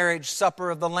this marriage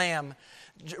supper of the Lamb.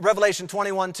 Revelation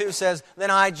 21:2 says, Then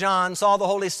I, John, saw the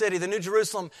holy city, the New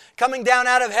Jerusalem, coming down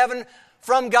out of heaven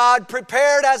from God,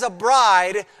 prepared as a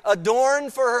bride,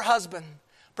 adorned for her husband.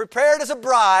 Prepared as a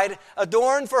bride,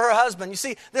 adorned for her husband. You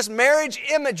see, this marriage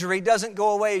imagery doesn't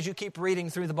go away as you keep reading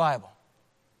through the Bible.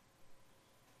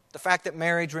 The fact that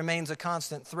marriage remains a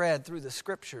constant thread through the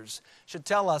Scriptures should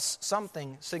tell us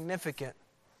something significant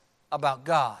about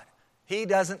God. He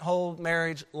doesn't hold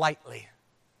marriage lightly.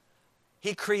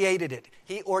 He created it.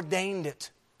 He ordained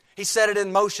it. He set it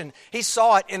in motion. He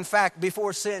saw it, in fact,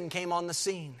 before sin came on the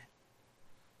scene.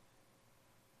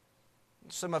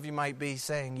 Some of you might be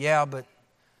saying, yeah, but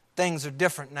things are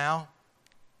different now.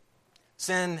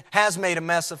 Sin has made a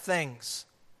mess of things.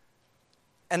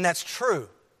 And that's true.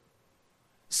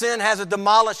 Sin has a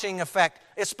demolishing effect.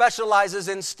 It specializes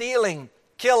in stealing,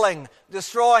 killing,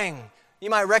 destroying. You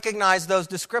might recognize those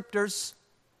descriptors.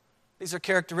 These are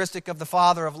characteristic of the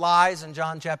father of lies in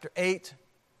John chapter 8.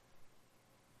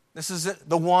 This is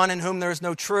the one in whom there is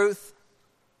no truth.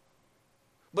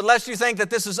 But lest you think that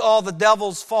this is all the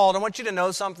devil's fault, I want you to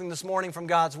know something this morning from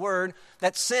God's Word,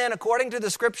 that sin, according to the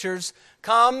Scriptures,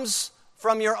 comes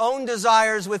from your own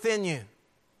desires within you.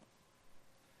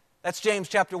 That's James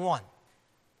chapter 1,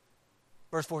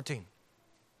 verse 14.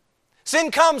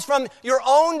 Sin comes from your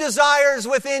own desires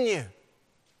within you.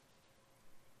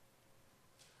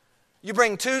 You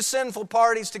bring two sinful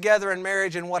parties together in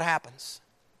marriage, and what happens?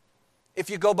 If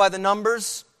you go by the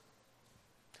numbers,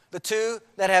 the two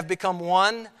that have become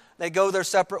one, they go their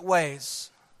separate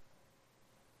ways.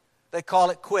 They call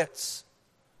it quits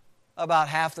about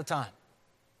half the time.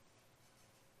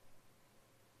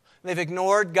 They've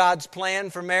ignored God's plan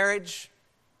for marriage,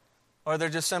 or they're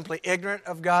just simply ignorant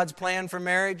of God's plan for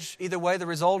marriage. Either way, the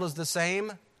result is the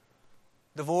same: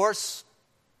 divorce.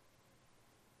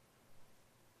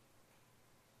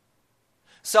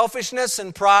 Selfishness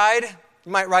and pride,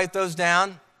 you might write those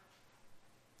down.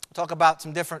 Talk about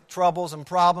some different troubles and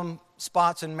problem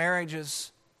spots in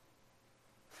marriages.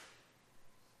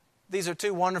 These are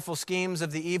two wonderful schemes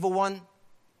of the evil one.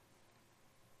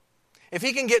 If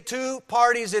he can get two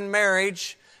parties in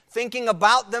marriage thinking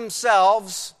about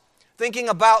themselves, thinking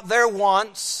about their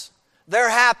wants, their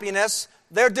happiness,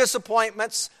 their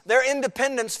disappointments, their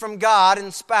independence from God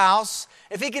and spouse,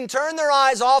 if he can turn their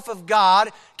eyes off of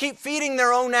God, keep feeding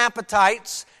their own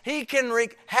appetites, he can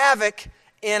wreak havoc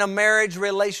in a marriage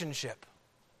relationship.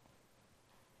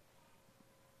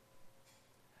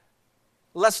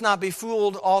 let's not be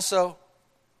fooled also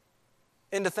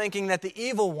into thinking that the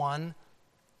evil one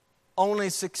only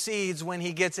succeeds when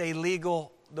he gets a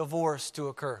legal divorce to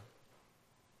occur.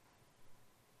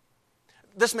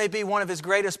 This may be one of his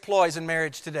greatest ploys in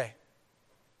marriage today.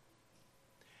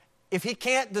 If he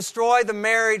can't destroy the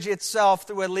marriage itself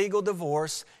through a legal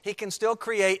divorce, he can still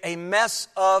create a mess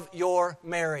of your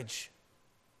marriage.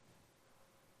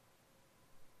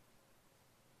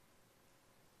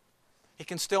 He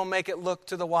can still make it look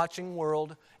to the watching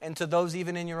world and to those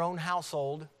even in your own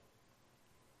household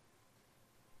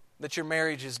that your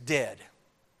marriage is dead.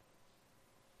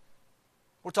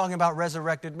 We're talking about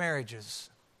resurrected marriages.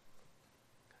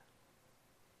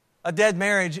 A dead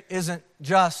marriage isn't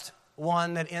just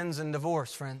one that ends in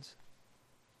divorce, friends.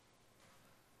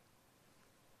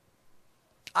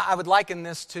 I would liken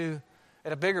this to,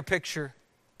 at a bigger picture,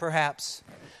 perhaps,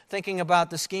 thinking about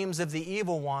the schemes of the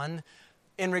evil one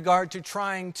in regard to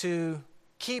trying to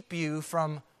keep you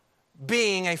from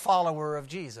being a follower of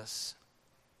Jesus.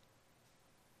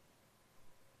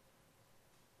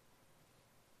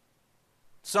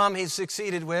 Some he's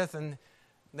succeeded with, and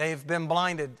they've been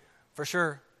blinded, for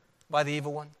sure, by the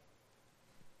evil one.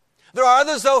 There are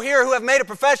others, though, here who have made a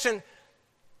profession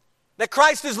that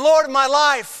Christ is Lord of my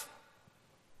life.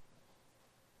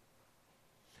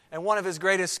 And one of his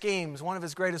greatest schemes, one of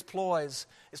his greatest ploys,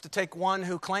 is to take one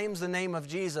who claims the name of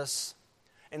Jesus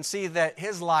and see that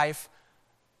his life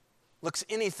looks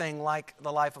anything like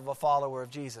the life of a follower of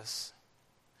Jesus.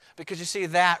 Because you see,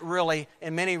 that really,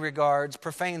 in many regards,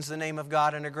 profanes the name of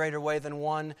God in a greater way than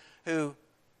one who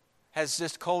has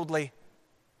just coldly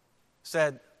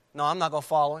said, no, I'm not going to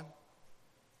follow him.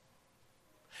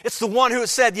 It's the one who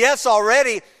has said yes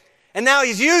already, and now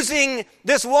he's using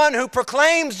this one who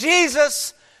proclaims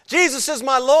Jesus. Jesus is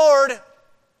my Lord.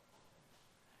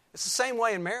 It's the same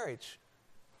way in marriage.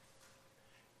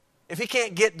 If he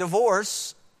can't get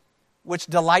divorce, which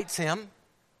delights him,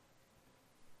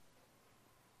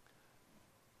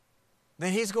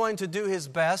 then he's going to do his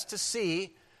best to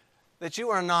see that you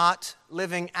are not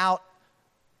living out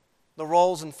the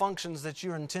roles and functions that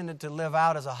you're intended to live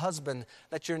out as a husband,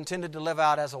 that you're intended to live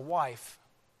out as a wife.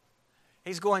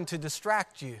 He's going to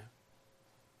distract you.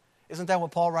 Isn't that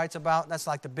what Paul writes about? That's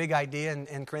like the big idea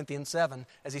in Corinthians 7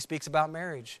 as he speaks about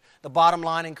marriage. The bottom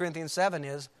line in Corinthians 7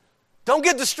 is, don't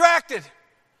get distracted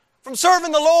from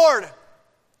serving the Lord.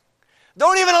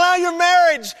 Don't even allow your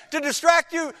marriage to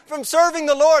distract you from serving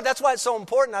the Lord. That's why it's so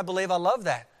important, I believe. I love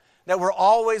that we're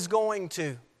always going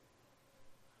to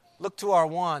look to our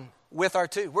one with our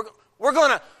two. We're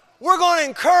going to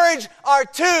encourage our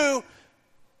two.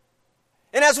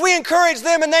 And as we encourage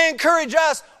them and they encourage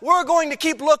us, we're going to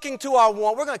keep looking to our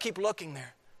one. We're going to keep looking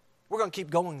there. We're going to keep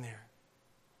going there.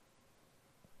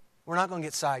 We're not going to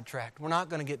get sidetracked. We're not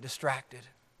going to get distracted.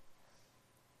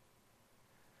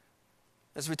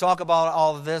 As we talk about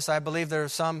all of this, I believe there are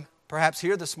some, perhaps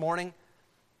here this morning,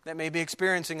 that may be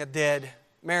experiencing a dead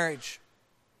marriage.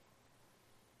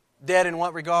 Dead in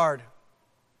what regard?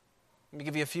 Let me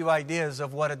give you a few ideas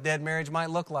of what a dead marriage might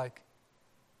look like.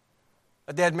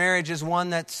 A dead marriage is one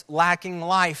that's lacking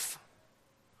life,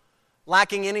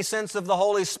 lacking any sense of the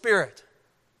Holy Spirit,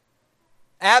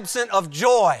 absent of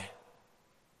joy.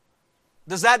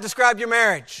 Does that describe your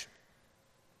marriage?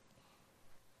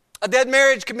 A dead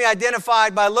marriage can be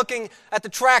identified by looking at the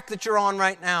track that you're on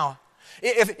right now.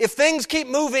 If things keep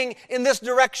moving in this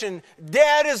direction,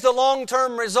 dead is the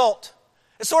long-term result.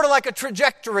 It's sort of like a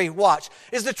trajectory watch.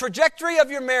 Is the trajectory of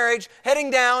your marriage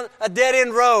heading down a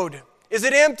dead-end road? Is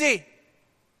it empty?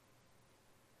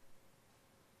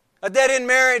 A dead-end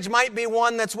marriage might be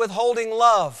one that's withholding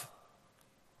love.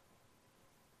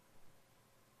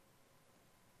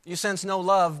 You sense no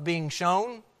love being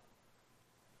shown.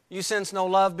 You sense no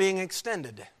love being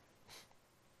extended.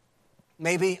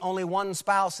 Maybe only one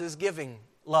spouse is giving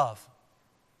love.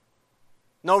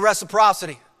 No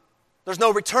reciprocity. There's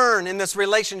no return in this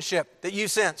relationship that you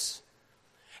sense.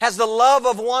 Has the love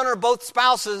of one or both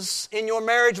spouses in your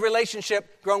marriage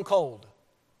relationship grown cold?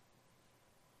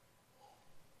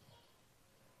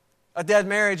 A dead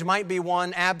marriage might be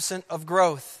one absent of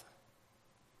growth.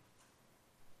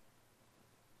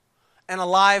 An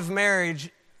alive marriage,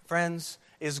 friends,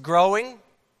 is growing,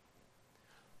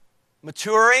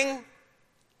 maturing,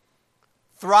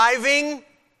 thriving.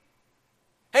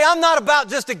 Hey, I'm not about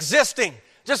just existing,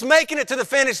 just making it to the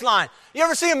finish line. You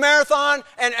ever see a marathon?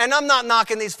 And I'm not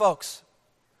knocking these folks.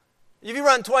 If you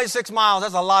run 26 miles,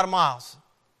 that's a lot of miles.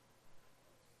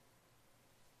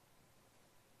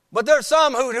 But there's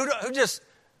some who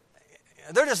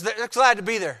they're glad to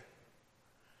be there.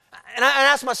 And I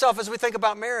ask myself as we think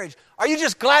about marriage, are you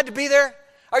just glad to be there?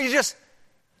 Are you just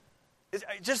Is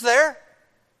it just there?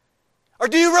 Or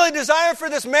do you really desire for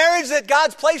this marriage that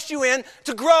God's placed you in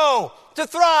to grow, to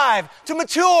thrive, to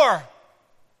mature?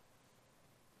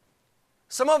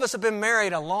 Some of us have been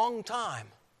married a long time,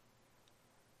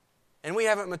 and we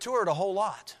haven't matured a whole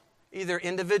lot, either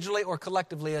individually or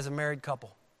collectively as a married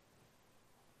couple.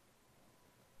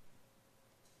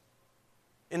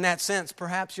 In that sense,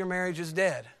 perhaps your marriage is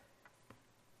dead.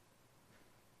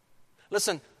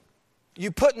 Listen, you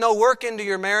put no work into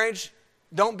your marriage,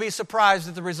 don't be surprised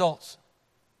at the results.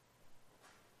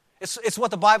 It's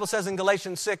what the Bible says in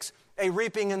Galatians 6, a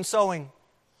reaping and sowing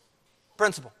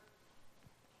principle.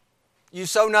 You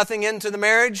sow nothing into the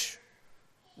marriage,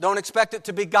 don't expect it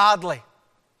to be godly.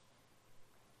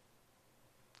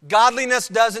 Godliness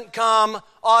doesn't come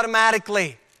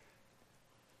automatically.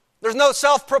 There's no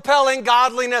self-propelling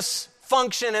godliness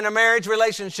function in a marriage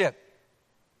relationship.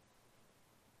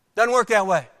 Doesn't work that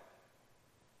way.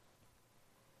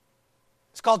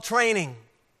 It's called training.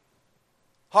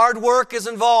 Hard work is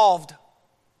involved.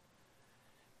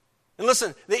 And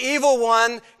listen, the evil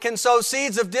one can sow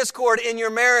seeds of discord in your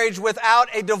marriage without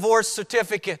a divorce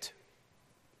certificate.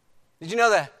 Did you know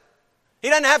that? He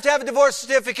doesn't have to have a divorce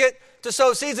certificate to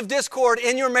sow seeds of discord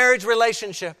in your marriage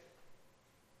relationship.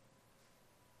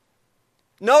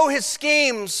 Know his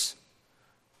schemes.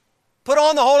 Put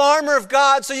on the whole armor of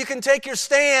God so you can take your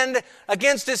stand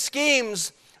against his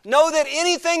schemes. Know that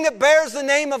anything that bears the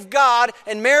name of God,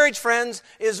 and marriage, friends,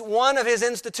 is one of his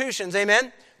institutions.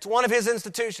 Amen? It's one of his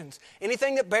institutions.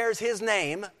 Anything that bears his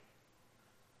name,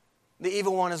 the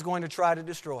evil one is going to try to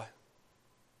destroy.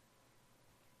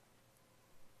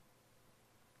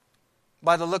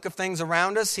 By the look of things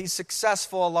around us, he's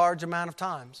successful a large amount of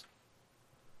times.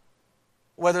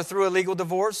 Whether through a legal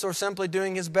divorce or simply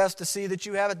doing his best to see that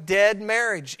you have a dead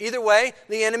marriage. Either way,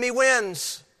 the enemy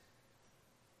wins.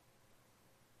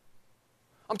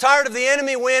 I'm tired of the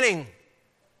enemy winning.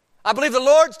 I believe the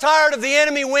Lord's tired of the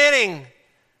enemy winning.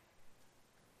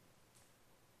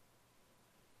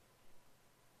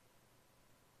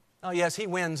 Oh yes, he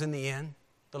wins in the end,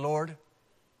 the Lord.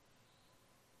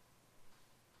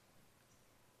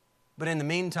 But in the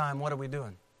meantime, what are we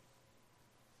doing?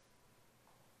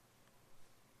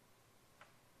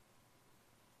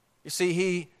 You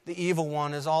see, the evil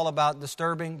one, is all about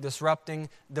disturbing, disrupting,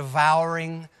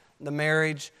 devouring the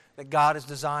marriage that God has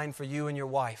designed for you and your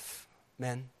wife,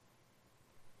 men.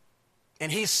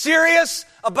 And he's serious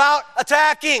about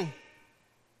attacking.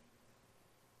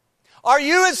 Are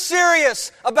you as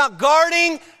serious about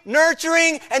guarding,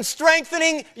 nurturing, and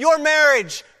strengthening your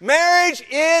marriage? Marriage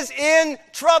is in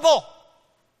trouble.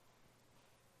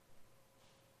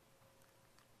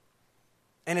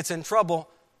 And it's in trouble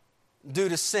due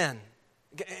to sin.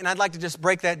 And I'd like to just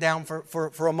break that down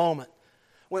for a moment.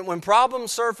 When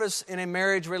problems surface in a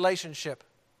marriage relationship,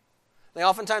 they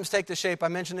oftentimes take the shape, I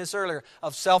mentioned this earlier,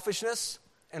 of selfishness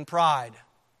and pride.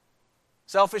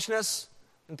 Selfishness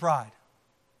and pride.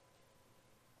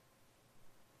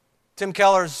 Tim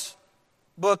Keller's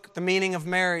book, The Meaning of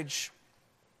Marriage,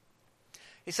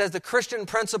 he says the Christian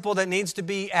principle that needs to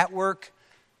be at work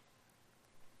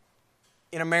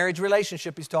in a marriage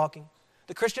relationship, he's talking.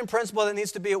 The Christian principle that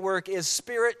needs to be at work is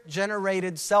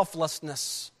spirit-generated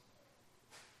selflessness.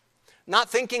 Not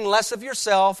thinking less of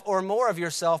yourself or more of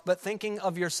yourself, but thinking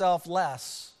of yourself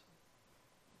less.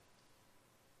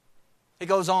 He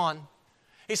goes on.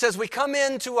 He says, we come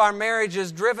into our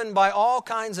marriages driven by all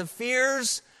kinds of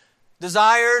fears,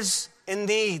 desires, and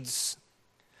needs.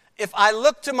 If I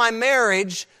look to my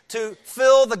marriage to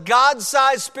fill the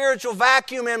God-sized spiritual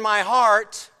vacuum in my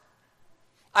heart,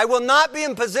 I will not be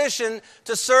in position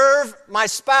to serve my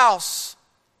spouse.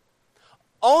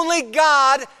 Only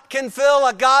God can fill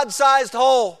a God-sized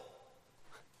hole.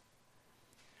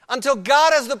 Until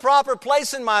God has the proper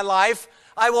place in my life,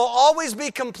 I will always be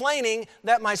complaining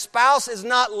that my spouse is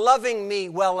not loving me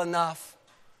well enough,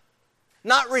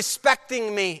 not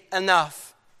respecting me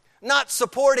enough, not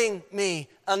supporting me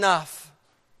enough.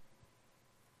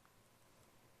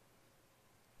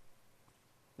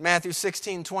 Matthew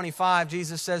 16:25,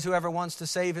 Jesus says, whoever wants to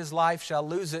save his life shall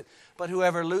lose it, but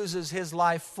whoever loses his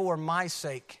life for my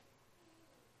sake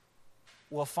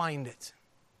will find it.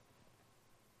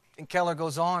 And Keller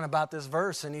goes on about this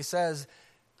verse, and he says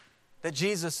that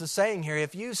Jesus is saying here,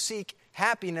 if you seek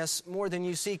happiness more than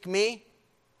you seek me,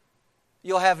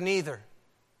 you'll have neither.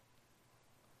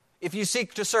 If you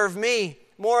seek to serve me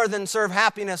more than serve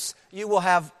happiness, you will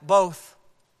have both.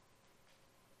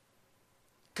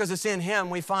 Because it's in him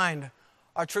we find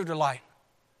our true delight.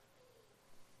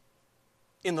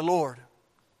 In the Lord.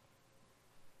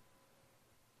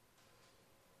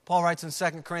 Paul writes in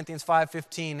 2 Corinthians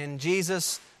 5:15, and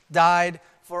Jesus died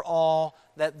for all,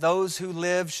 that those who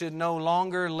live should no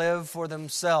longer live for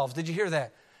themselves. Did you hear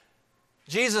that?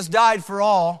 Jesus died for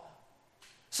all,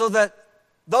 so that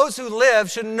those who live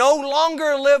should no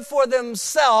longer live for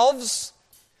themselves,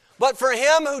 but for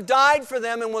Him who died for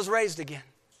them and was raised again.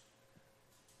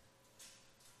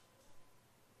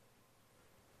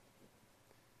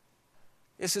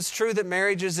 Yes, it's true that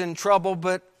marriage is in trouble,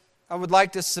 but I would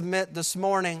like to submit this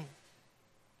morning,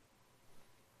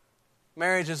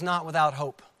 marriage is not without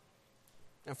hope.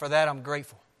 And for that, I'm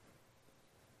grateful.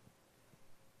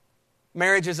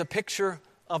 Marriage is a picture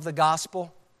of the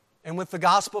gospel. And with the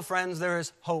gospel, friends, there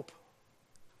is hope.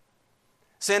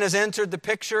 Sin has entered the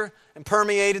picture and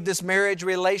permeated this marriage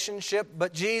relationship.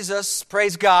 But Jesus,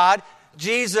 praise God,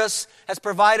 Jesus has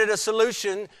provided a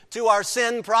solution to our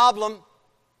sin problem.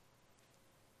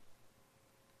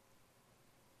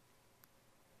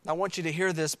 I want you to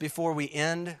hear this before we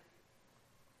end.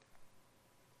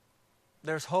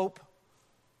 There's hope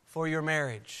for your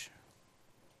marriage.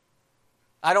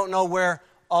 I don't know where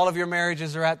all of your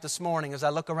marriages are at this morning. As I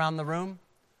look around the room,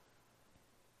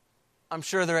 I'm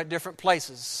sure they're at different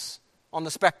places on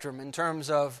the spectrum in terms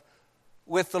of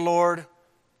with the Lord,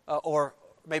 or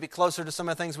maybe closer to some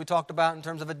of the things we talked about in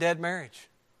terms of a dead marriage.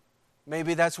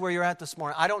 Maybe that's where you're at this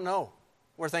morning. I don't know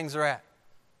where things are at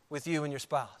with you and your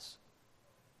spouse.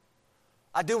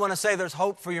 I do want to say there's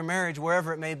hope for your marriage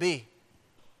wherever it may be.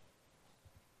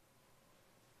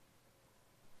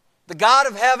 The God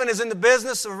of heaven is in the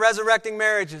business of resurrecting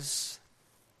marriages.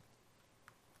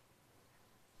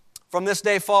 From this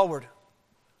day forward.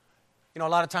 You know, a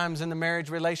lot of times in the marriage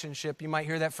relationship, you might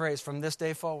hear that phrase, from this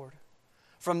day forward.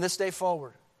 From this day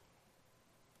forward.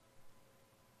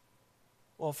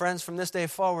 Well, friends, from this day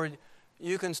forward,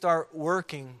 you can start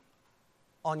working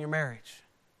on your marriage.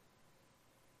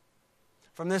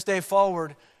 From this day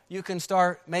forward, you can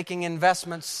start making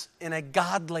investments in a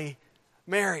godly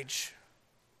marriage.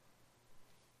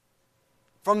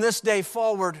 From this day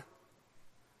forward,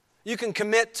 you can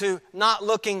commit to not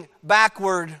looking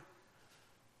backward.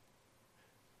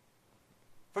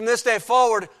 From this day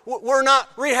forward, we're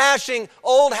not rehashing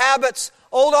old habits,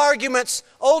 old arguments,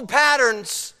 old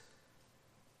patterns.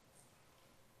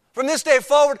 From this day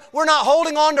forward, we're not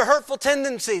holding on to hurtful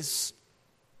tendencies.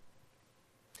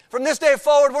 From this day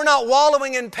forward, we're not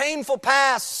wallowing in painful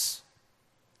pasts.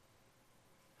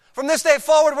 From this day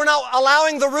forward, we're not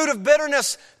allowing the root of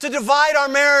bitterness to divide our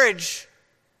marriage.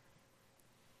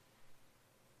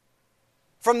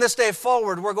 From this day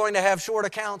forward, we're going to have short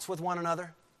accounts with one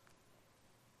another.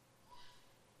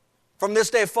 From this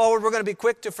day forward, we're going to be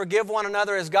quick to forgive one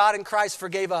another as God in Christ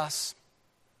forgave us.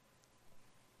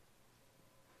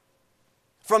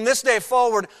 From this day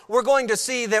forward, we're going to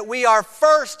see that we are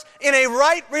first in a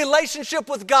right relationship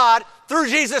with God through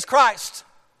Jesus Christ.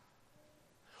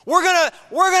 We're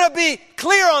going to be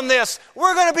clear on this.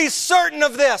 We're going to be certain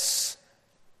of this.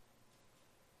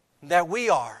 That we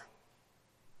are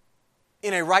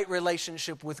in a right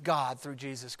relationship with God through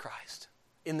Jesus Christ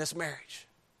in this marriage.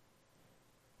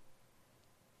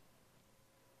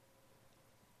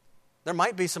 There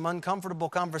might be some uncomfortable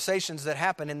conversations that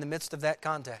happen in the midst of that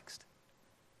context.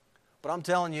 But I'm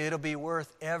telling you, it'll be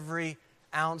worth every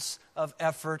ounce of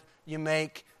effort you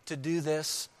make to do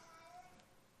this.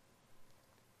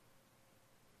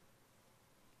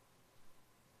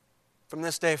 From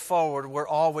this day forward, we're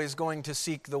always going to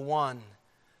seek the one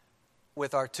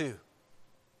with our two.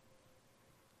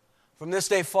 From this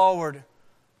day forward,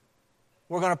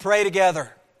 we're going to pray together.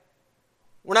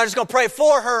 We're not just going to pray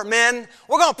for her, men.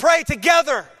 We're going to pray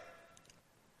together.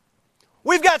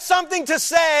 We've got something to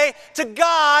say to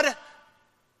God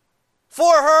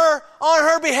for her, on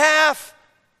her behalf.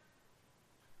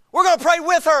 We're going to pray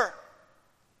with her.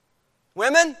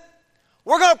 Women,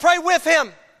 we're going to pray with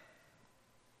him.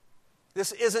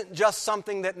 This isn't just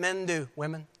something that men do,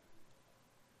 women.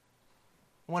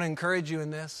 I want to encourage you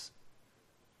in this.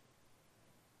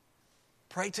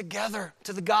 Pray together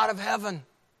to the God of heaven.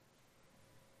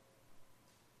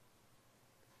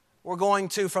 We're going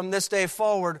to, from this day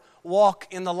forward, walk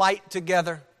in the light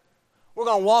together. We're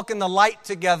going to walk in the light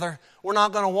together. We're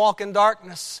not going to walk in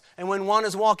darkness. And when one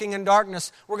is walking in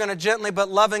darkness, we're going to gently but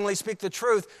lovingly speak the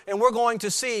truth. And we're going to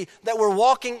see that we're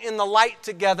walking in the light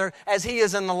together as He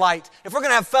is in the light. If we're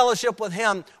going to have fellowship with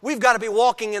Him, we've got to be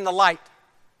walking in the light.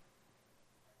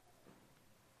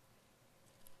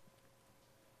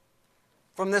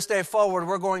 From this day forward,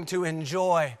 we're going to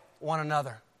enjoy one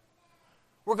another.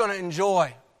 We're going to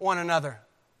enjoy one another.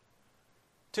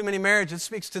 Too many marriages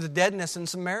speaks to the deadness in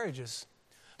some marriages.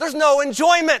 There's no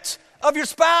enjoyment of your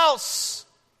spouse.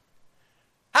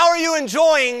 How are you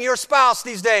enjoying your spouse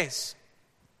these days?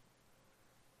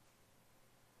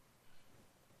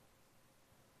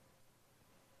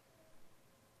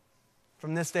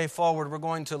 From this day forward, we're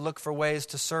going to look for ways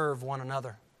to serve one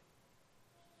another.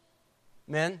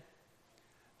 Men,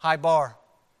 high bar.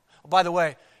 Oh, by the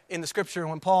way, in the Scripture,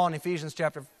 when Paul in Ephesians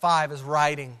chapter 5 is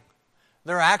writing,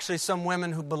 there are actually some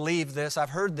women who believe this. I've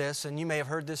heard this, and you may have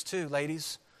heard this too,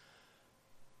 ladies,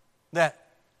 that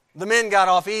the men got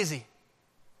off easy.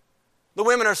 The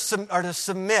women are to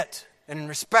submit and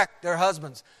respect their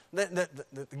husbands. The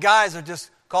guys are just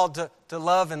called to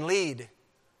love and lead.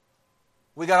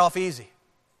 We got off easy.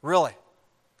 Really.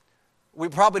 We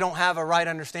probably don't have a right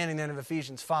understanding then of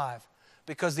Ephesians 5.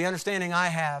 Because the understanding I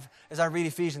have as I read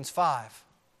Ephesians 5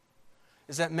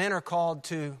 is that men are called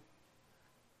to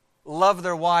love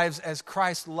their wives as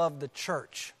Christ loved the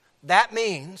church. That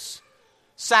means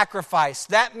sacrifice.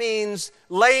 That means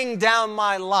laying down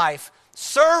my life,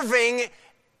 serving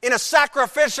in a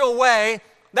sacrificial way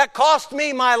that cost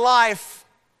me my life.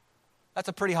 That's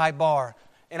a pretty high bar.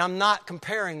 And I'm not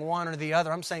comparing one or the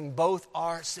other. I'm saying both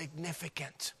are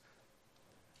significant.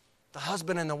 The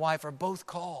husband and the wife are both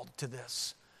called to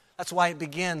this. That's why it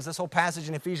begins, this whole passage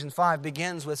in Ephesians 5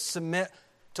 begins with submit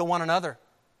to one another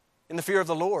in the fear of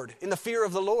the Lord. In the fear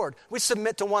of the Lord. We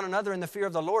submit to one another in the fear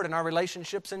of the Lord in our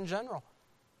relationships in general.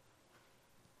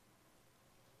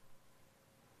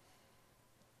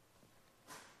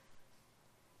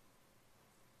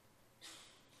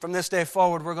 From this day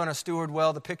forward, we're going to steward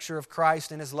well the picture of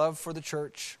Christ and His love for the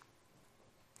church.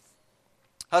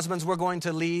 Husbands, we're going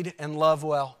to lead and love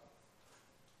well.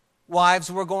 Wives,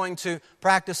 we're going to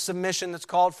practice submission that's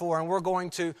called for, and we're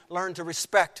going to learn to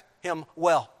respect Him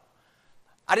well.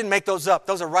 I didn't make those up.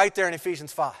 Those are right there in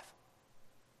Ephesians 5.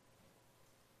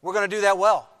 We're going to do that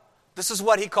well. This is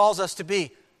what He calls us to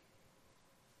be.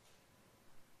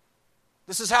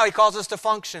 This is how He calls us to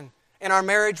function in our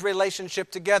marriage relationship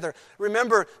together.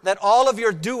 Remember that all of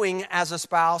your doing as a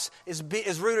spouse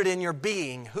is rooted in your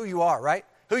being, who you are, right?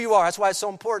 Who you are. That's why it's so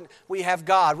important. We have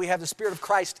God. We have the Spirit of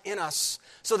Christ in us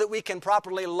so that we can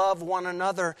properly love one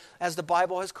another as the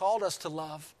Bible has called us to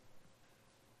love.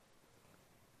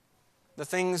 The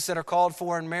things that are called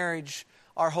for in marriage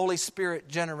are Holy Spirit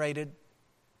generated.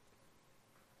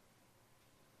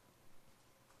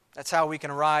 That's how we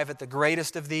can arrive at the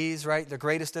greatest of these, right? The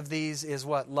greatest of these is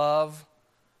what? Love.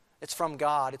 It's from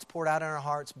God. It's poured out in our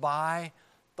hearts by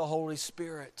the Holy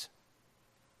Spirit.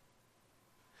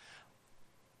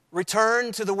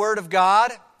 Return to the Word of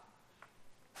God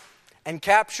and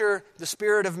capture the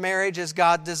spirit of marriage as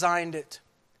God designed it.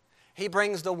 He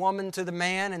brings the woman to the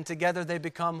man, and together they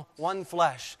become one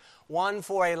flesh, one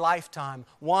for a lifetime,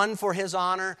 one for His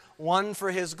honor, one for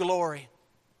His glory.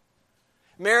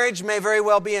 Marriage may very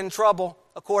well be in trouble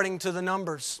according to the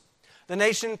numbers. The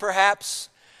nation perhaps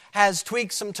has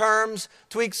tweaked some terms,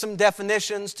 tweaked some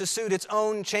definitions to suit its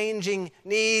own changing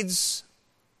needs.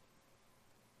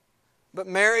 But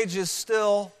marriage is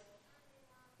still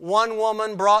one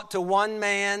woman brought to one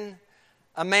man,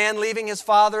 a man leaving his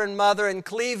father and mother and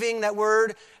cleaving, that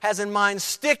word has in mind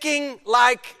sticking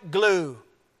like glue.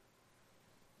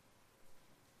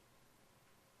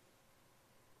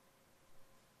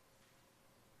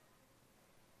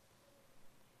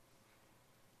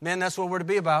 Men, that's what we're to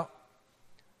be about.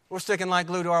 We're sticking like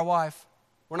glue to our wife.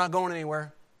 We're not going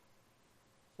anywhere.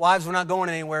 Wives, we're not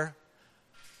going anywhere.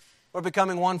 We're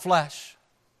becoming one flesh.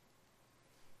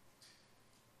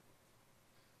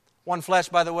 One flesh,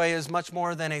 by the way, is much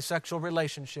more than a sexual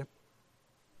relationship.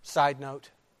 Side note.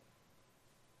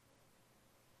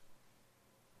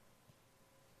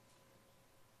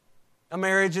 A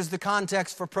marriage is the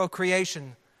context for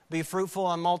procreation. Be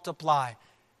fruitful and multiply.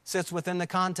 Sits within the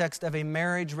context of a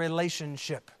marriage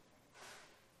relationship.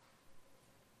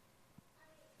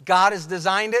 God has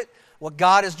designed it. What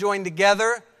God has joined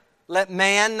together, let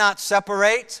man not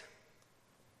separate.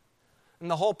 And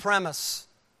the whole premise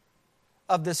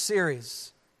of this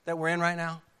series that we're in right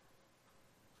now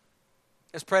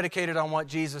is predicated on what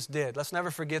Jesus did. Let's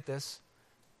never forget this.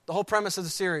 The whole premise of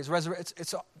the series,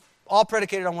 it's all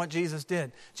predicated on what Jesus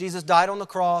did. Jesus died on the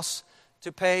cross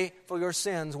to pay for your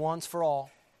sins once for all.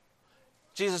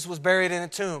 Jesus was buried in a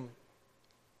tomb.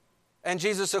 And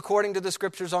Jesus, according to the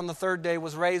Scriptures, on the third day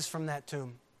was raised from that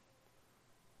tomb.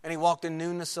 And He walked in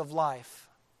newness of life.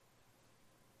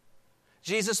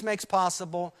 Jesus makes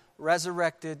possible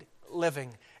resurrected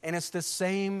living. And it's the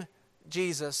same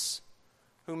Jesus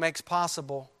who makes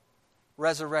possible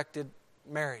resurrected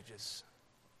marriages.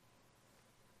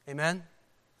 Amen?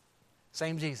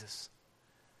 Same Jesus.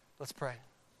 Let's pray.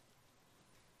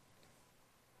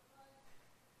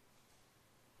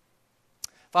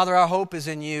 Father, our hope is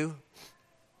in You.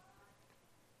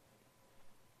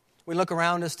 We look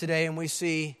around us today and we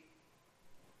see,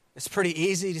 it's pretty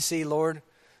easy to see, Lord,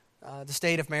 the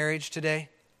state of marriage today,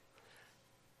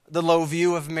 the low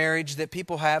view of marriage that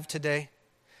people have today,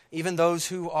 even those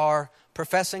who are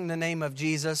professing the name of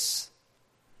Jesus,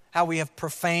 how we have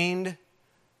profaned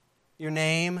your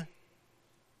name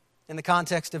in the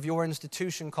context of your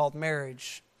institution called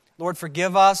marriage. Lord,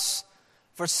 forgive us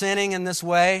for sinning in this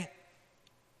way.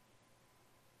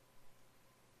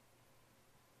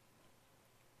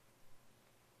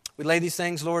 We lay these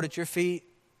things, Lord, at your feet.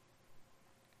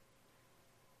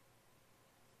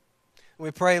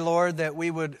 We pray, Lord, that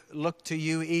we would look to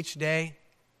you each day,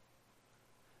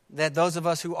 that those of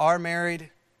us who are married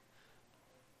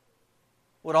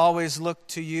would always look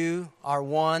to you, our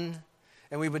one,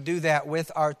 and we would do that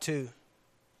with our two.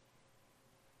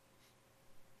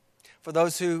 For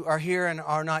those who are here and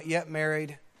are not yet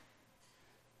married,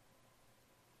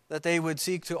 that they would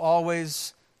seek to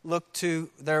always look to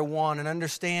their one and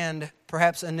understand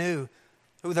perhaps anew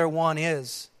who their one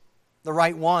is. The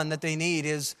right one that they need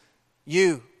is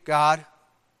you, God,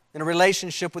 in a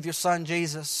relationship with your Son,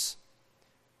 Jesus.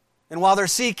 And while they're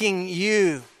seeking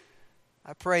you,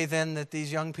 I pray then that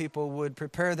these young people would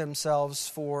prepare themselves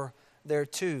for their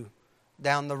two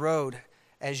down the road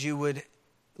as you would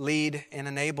lead and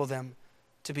enable them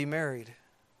to be married.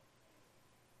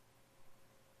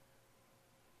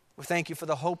 We thank you for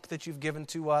the hope that you've given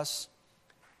to us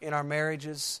in our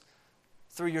marriages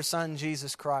through your Son,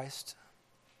 Jesus Christ.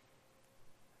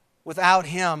 Without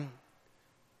Him,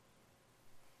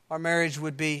 our marriage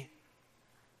would be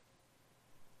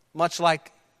much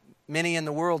like many in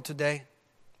the world today,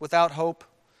 without hope,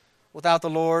 without the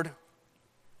Lord,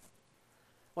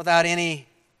 without any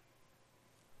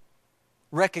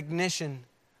recognition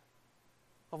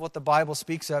of what the Bible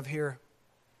speaks of here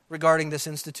regarding this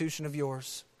institution of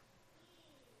yours.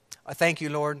 I thank you,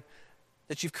 Lord,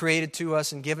 that you've created to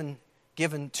us and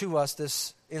given to us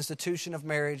this institution of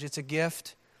marriage. It's a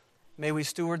gift. May we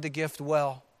steward the gift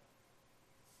well.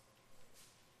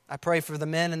 I pray for the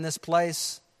men in this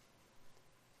place,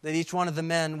 that each one of the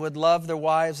men would love their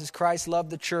wives as Christ loved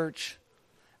the church.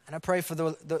 And I pray for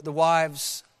the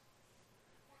wives,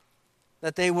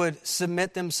 that they would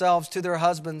submit themselves to their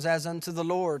husbands as unto the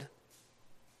Lord,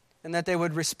 and that they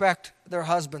would respect their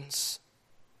husbands,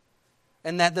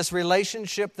 and that this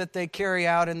relationship that they carry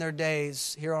out in their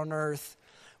days here on earth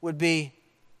would be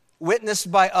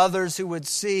witnessed by others who would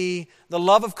see the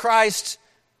love of Christ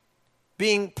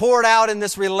being poured out in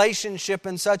this relationship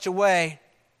in such a way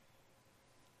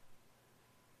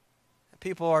that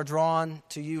people are drawn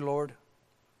to you, Lord.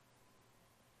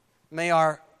 May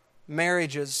our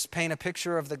marriages paint a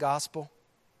picture of the gospel.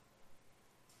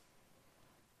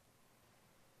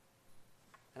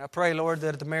 And I pray, Lord,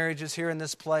 that the marriages here in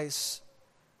this place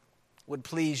would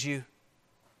please you.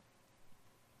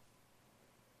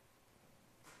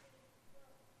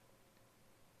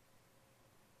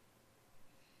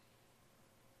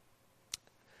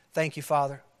 Thank you,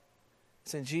 Father.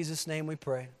 It's in Jesus' name we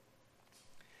pray.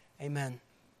 Amen.